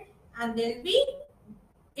it, and they'll be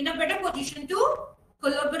in a better position to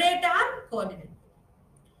collaborate and coordinate.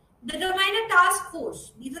 Determine a task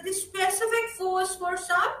force. These are the specific force for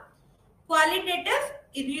some qualitative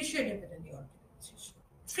initiative in the organization.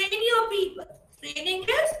 Train your people. Training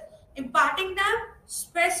is imparting them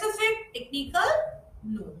specific technical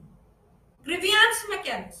knowledge. Grievance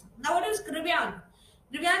mechanism. Now what is grievance?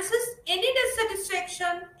 Grievance is any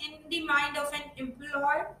dissatisfaction in the mind of an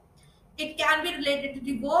employee. It can be related to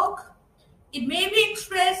the work. It may be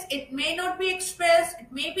expressed, it may not be expressed,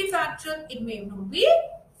 it may be factual, it may not be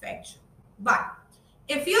factual. But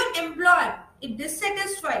if your employee is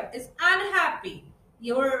dissatisfied, is unhappy,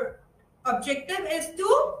 your objective is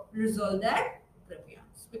to resolve that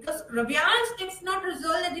grievance. Because grievance, if not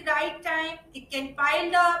resolved at the right time, it can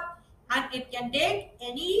pile up and it can take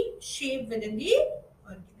any shape within the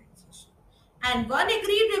organization. And one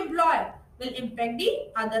agreed employee will impact the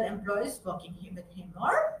other employees working here with him or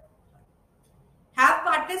her. Have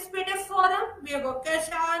participative forum where workers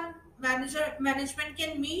and management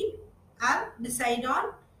can meet and decide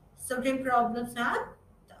on certain problems and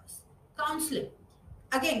tasks. Counseling.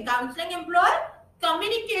 Again, counseling employee,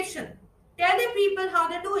 communication. Tell the people how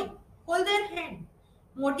they're doing. Hold their hand.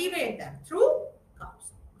 Motivate them through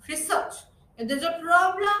counseling. Research. If there's a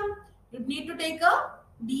problem, you need to take a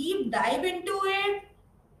deep dive into it,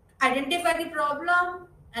 identify the problem,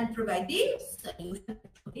 and provide the solution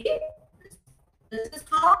to the problem. This is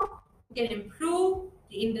how we can improve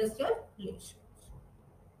the industrial relations.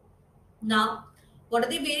 Now, what are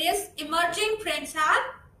the various emerging trends and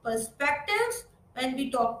perspectives when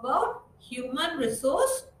we talk about human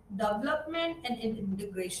resource development and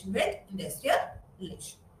integration with industrial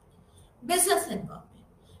relations? Business environment.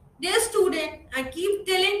 Dear student, I keep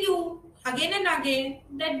telling you again and again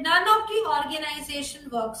that none of the organization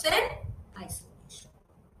works in isolation.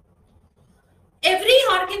 Every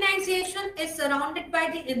organization is surrounded by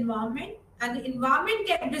the environment, and the environment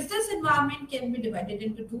business environment can be divided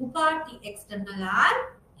into two parts, the external and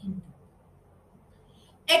internal.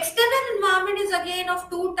 External environment is again of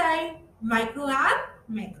two types, micro and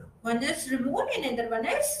macro. One is remote and other one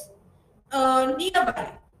is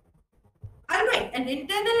nearby. Alright, and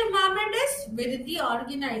internal environment is within the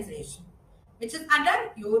organization, which is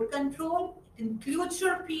under your control. It includes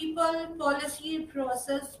your people, policy,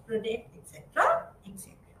 process, product, etc.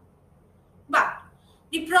 etc. But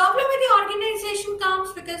the problem with the organization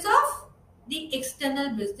comes because of the external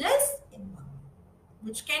business environment,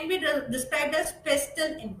 which can be described as pestle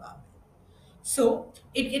environment. So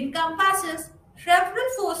it encompasses several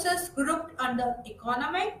forces grouped under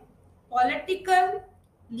economic, political,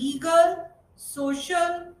 legal,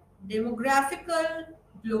 social, demographical,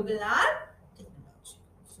 global and technology.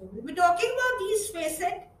 So we'll be talking about these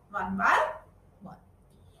facets one by one.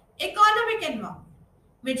 Economic environment.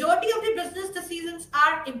 Majority of the business decisions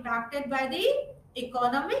are impacted by the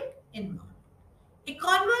economic environment.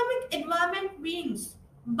 Economic environment means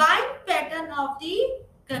buying pattern of the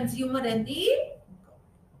consumer and the government.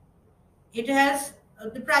 It has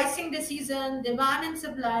the pricing decision, demand and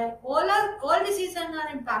supply, all decisions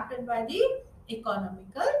are impacted by the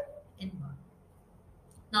economical environment.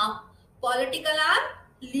 Now, political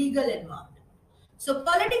and legal environment. So,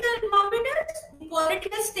 political environment is the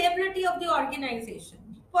political stability of the organization,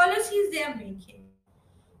 the policies they are making.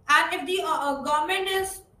 And if the government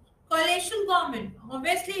is Coalition government,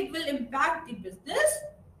 obviously it will impact the business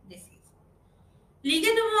decisions.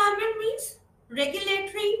 Legal environment means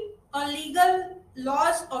regulatory or legal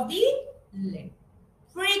laws of the land.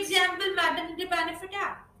 For example, Maternity Benefit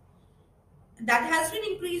Act that has been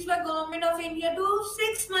increased by Government of India to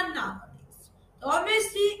 6 months nowadays. So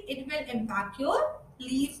obviously, it will impact your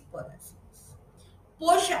leave policies.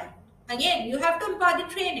 Portion, again, you have to impart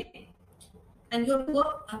the training and you have to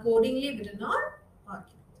work accordingly within our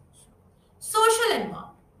organization. Social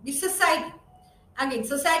environment, the society. Again,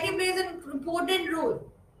 society plays an important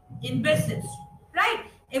role in business, right?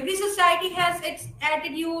 Every society has its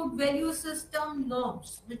attitude, value system,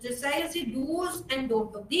 norms, which decides the do's and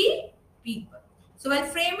don'ts of the people. So while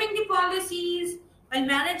framing the policies, while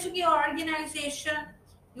managing your organization,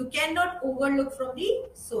 you cannot overlook from the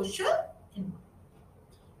social environment.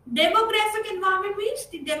 Demographic environment means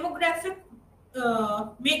the demographic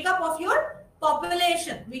makeup of your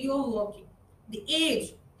population where you're working, the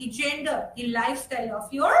age, the gender, the lifestyle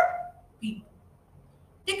of your people.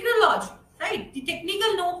 Technology, right? The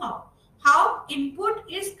technical know-how, how input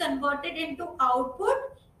is converted into output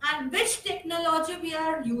and which technology we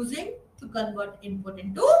are using to convert input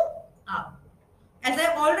into output. As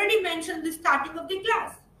I already mentioned at the starting of the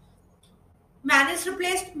class, man is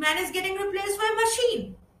getting replaced by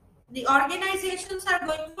machine. The organizations are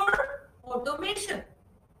going for automation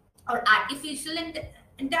or artificial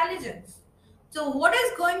intelligence. So what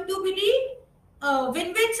is going to be the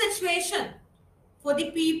win-win situation for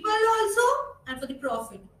the people also and for the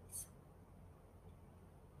profit?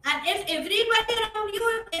 And if everybody around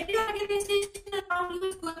you, every organization around you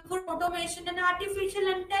is going for automation and artificial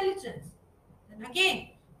intelligence, then again,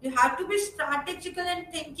 you have to be strategical and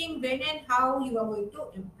thinking when and how you are going to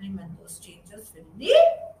implement those changes within the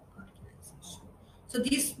organization. So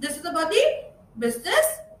this is about the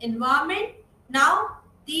business environment. Now,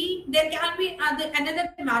 there can be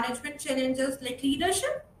another management challenges like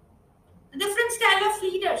leadership, a different style of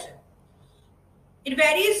leadership. It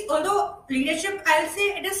varies, although leadership, I'll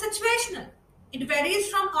say it is situational. It varies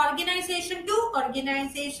from organization to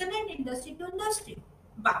organization and industry to industry.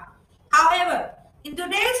 But, however, in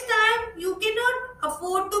today's time, you cannot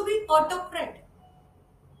afford to be autocrat.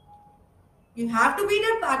 You have to be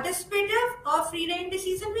the participative or free-rein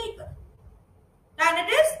decision maker. And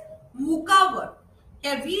it is VUCA word.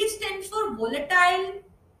 Here V stands for volatile,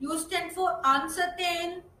 U stands for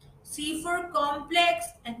uncertain, C for complex,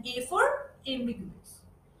 and A for ambiguous.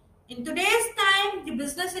 In today's time, the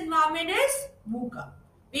business environment is VUCA.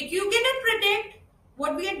 You cannot predict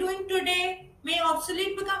what we are doing today may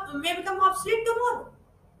become obsolete tomorrow.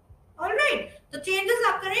 Alright, the changes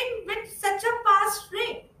are occurring with such a fast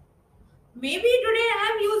rate. Maybe today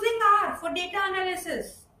I am using R for data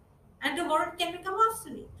analysis and tomorrow it can become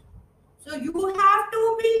obsolete. So you have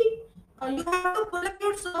to pull up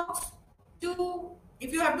your socks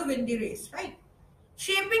if you have to win the race, right?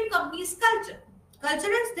 Shaping company's culture.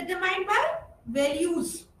 Culture is determined by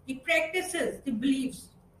values, the practices, the beliefs.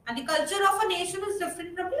 And the culture of a nation is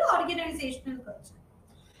different from the organizational culture.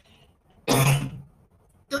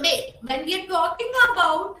 Today, when we are talking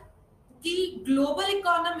about the global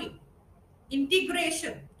economy,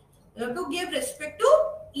 integration, you have to give respect to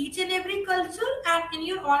each and every culture, and in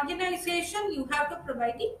your organization, you have to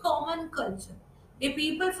provide a common culture where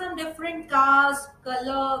people from different caste,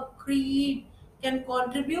 color, creed can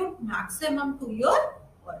contribute maximum to your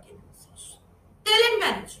organization. Talent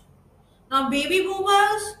management. Now, baby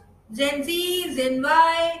boomers, Gen Z, Gen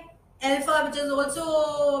Y, Alpha, which is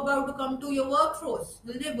also about to come to your workforce,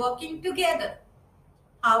 will they working together?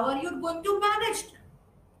 How are you going to manage them?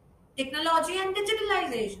 Technology and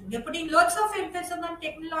digitalization. We are putting lots of emphasis on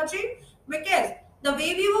technology because the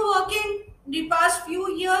way we were working the past few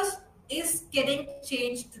years is getting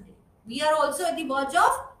changed today. We are also at the verge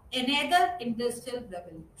of another industrial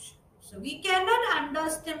revolution. So we cannot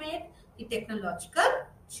underestimate the technological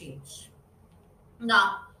change.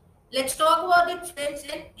 Now, let's talk about the trends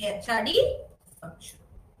in HRD function.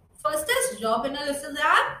 First is job analysis and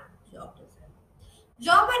job design.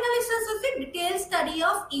 Job analysis is a detailed study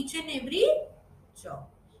of each and every job.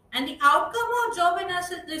 And the outcome of job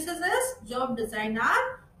analysis is job design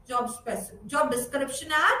and job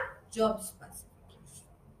description and job specification.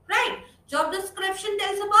 Right? Job description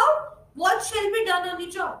tells about what shall be done on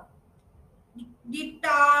the job. The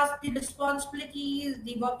tasks, the responsibilities,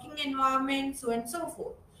 the working environment, so and so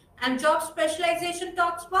forth. And job specialization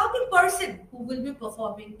talks about the person who will be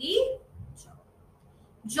performing the job.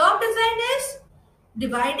 Job design is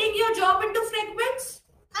dividing your job into fragments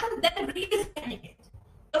and then redesigning it.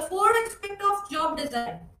 The four aspects of job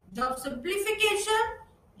design: job simplification,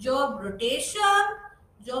 job rotation,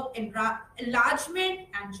 job enlargement,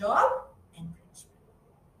 and job enrichment.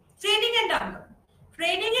 Training and development.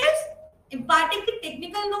 Training is imparting the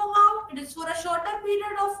technical know-how. It is for a shorter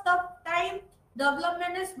period of time.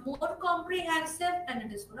 Development is more comprehensive and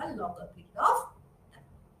it is for a longer period of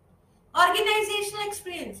time. Organizational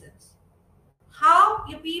experiences. How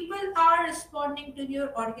your people are responding to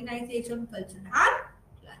your organization culture and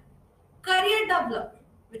plan. Career development,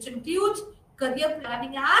 which includes career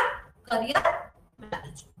planning and career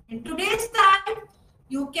management. In today's time,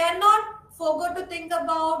 you cannot forget to think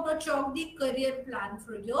about or chalk the career plan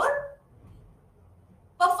for your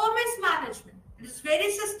performance management. It is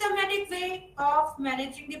very systematic way of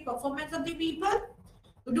managing the performance of the people.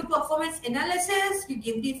 You do performance analysis, you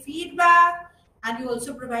give the feedback, and you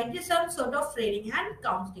also provide some sort of training and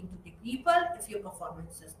counseling to the people if your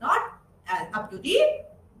performance is not up to the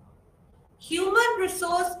human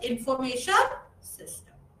resource information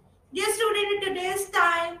system. Dear student, in today's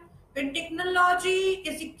time, when technology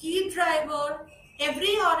is a key driver,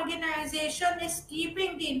 every organization is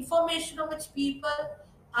keeping the information of its people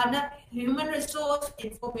under human resource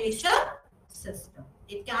information system.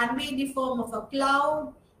 It can be in the form of a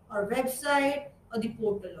cloud or website or the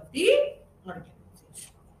portal of the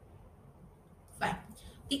organization. Fine.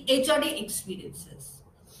 The HRD experiences.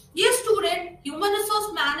 Dear student, human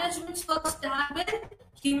resource management works start with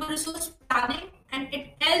human resource planning and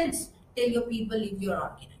it ends till your people leave your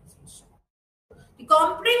organization. The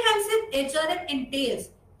comprehensive HRM entails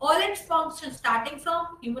all its functions starting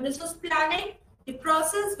from human resource planning, the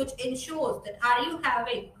process which ensures that are you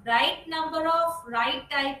having right number of right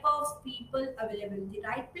type of people available in the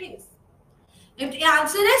right place. If the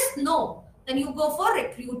answer is no, then you go for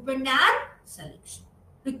recruitment and selection.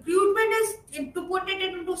 Recruitment is, to put it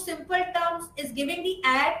into simple terms, is giving the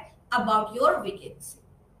ad about your vacancy.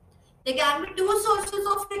 There can be two sources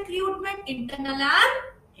of recruitment, internal and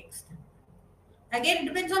external. Again,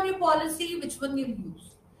 it depends on your policy, which one you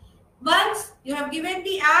use. Once you have given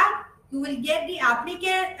the ad, you will get the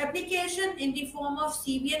application in the form of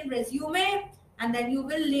CV and resume, and then you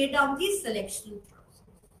will lay down the selection process.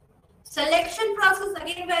 Selection process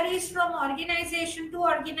again varies from organization to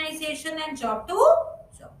organization and job to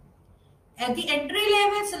job. At the entry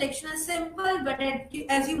level, selection is simple, but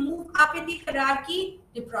as you move up in the hierarchy,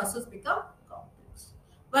 the process becomes complex.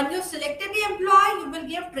 When you selected the employee, you will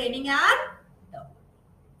give training and development.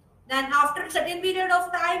 Then after a certain period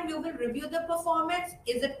of time, you will review the performance.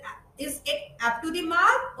 Is it up to the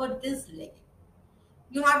mark or it is lagging?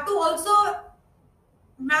 You have to also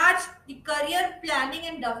match the career planning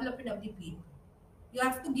and development of the people. You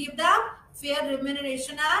have to give them fair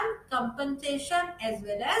remuneration and compensation as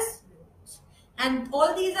well as rewards. And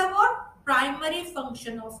all these are what? Primary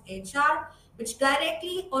function of HR, which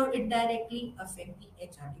directly or indirectly affect the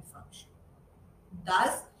HRD function.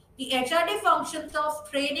 Thus, the HRD functions of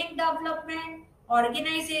training development,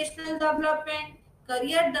 organizational development,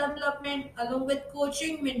 career development, along with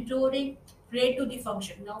coaching, mentoring, relate to the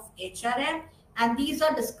function of HRM, and these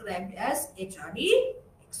are described as HRD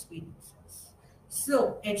experiences.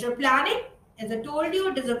 So, HR planning, as I told you,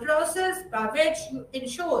 it is a process by which you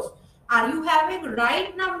ensures are you having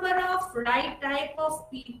right number of right type of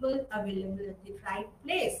people available at the right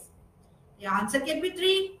place. The answer can be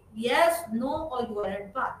 3, yes, no, or you are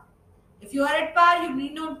at par. If you are at par, you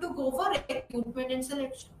need not to go for recruitment and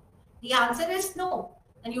selection. The answer is no,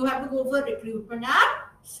 and you have to go for recruitment and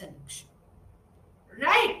selection.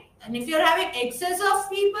 Right? And if you're having excess of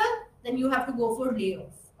people, then you have to go for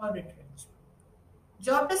layoff or retrenchment.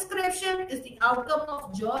 Job description is the outcome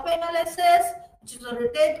of job analysis, which is a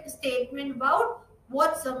written statement about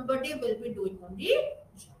what somebody will be doing on the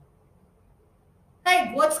job.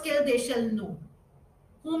 Right? What skill they shall know,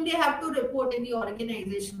 whom they have to report in the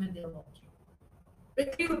organization when they are working.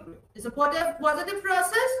 Recruitment is a positive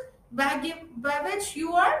process by which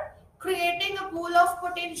you are creating a pool of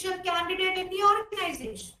potential candidate in the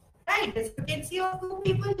organization. Right? There's vacancy of 2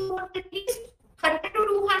 people, you want at least 100 to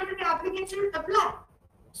 200 applicants to apply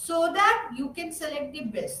so that you can select the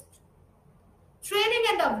best. Training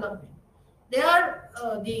and development. They are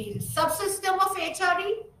the subsystem of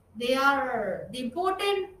HRD. They are the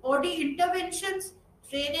important or the interventions.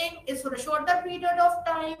 Training is for a shorter period of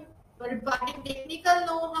time, for imparting technical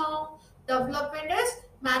know-how. Development is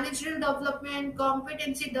managerial development,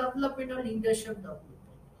 competency development, or leadership development.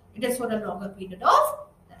 It is for a longer period of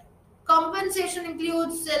time. Compensation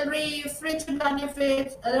includes salary, fringe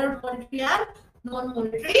benefits, other monetary and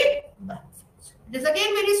non-monetary benefits. It is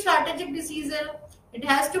again very strategic decision. It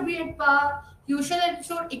has to be at par. You shall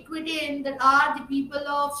ensure equity in that are the people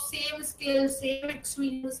of same skills, same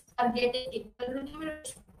experience are getting equal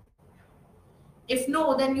remuneration. If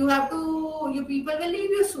no, then you people will leave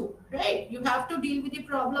you soon, right? You have to deal with the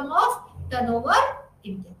problem of turnover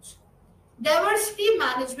intake. Diversity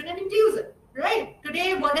management and inclusion, right?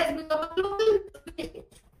 Today, what has become a global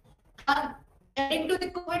village? And adding to the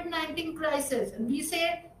COVID-19 crisis, and we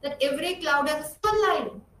say that every cloud has a silver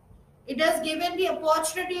lining. It has given the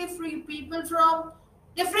opportunity for people from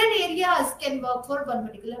different areas can work for one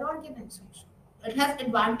particular organization. It has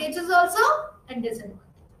advantages also and disadvantages.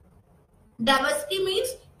 Diversity means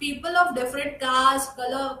people of different caste,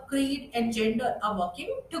 color, creed, and gender are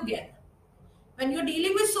working together. When you're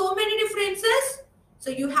dealing with so many differences, so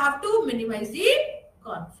you have to minimize the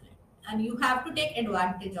conflict and you have to take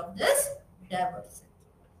advantage of this diversity.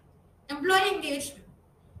 Employee engagement.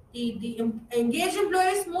 The engaged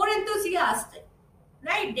employee is more enthusiastic,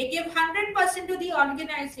 right? They give 100% to the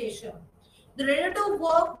organization. They're ready to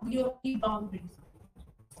work beyond the boundaries.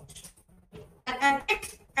 And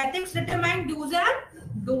ethics determine do's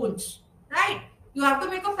and don'ts, right? You have to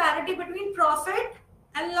make a parity between profit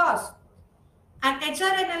and loss. And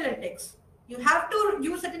HR analytics. You have to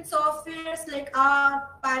use certain softwares like R,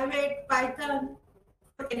 Pivot, Python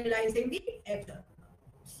for analyzing the HR.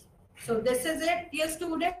 So this is it, dear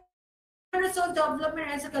student. Resource development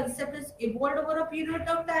as a concept is evolved over a period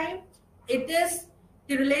of time. It is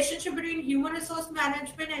the relationship between human resource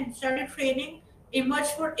management and study training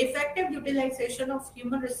emerged for effective utilization of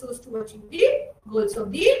human resource to achieve the goals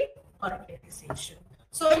of the organization.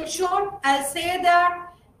 So in short, I'll say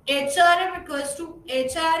that HRM equals to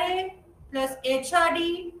HRA plus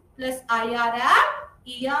HRD plus IR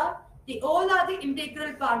and ER. They all are the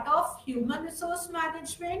integral part of human resource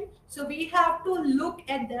management. So we have to look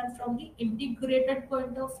at them from the integrated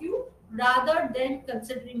point of view rather than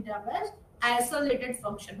considering them as isolated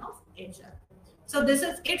function of HR. So this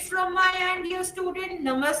is it from my end, dear student.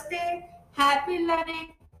 Namaste. Happy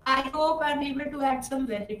learning. I hope I'm able to add some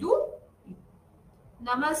value to you.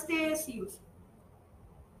 Namaste. See you soon.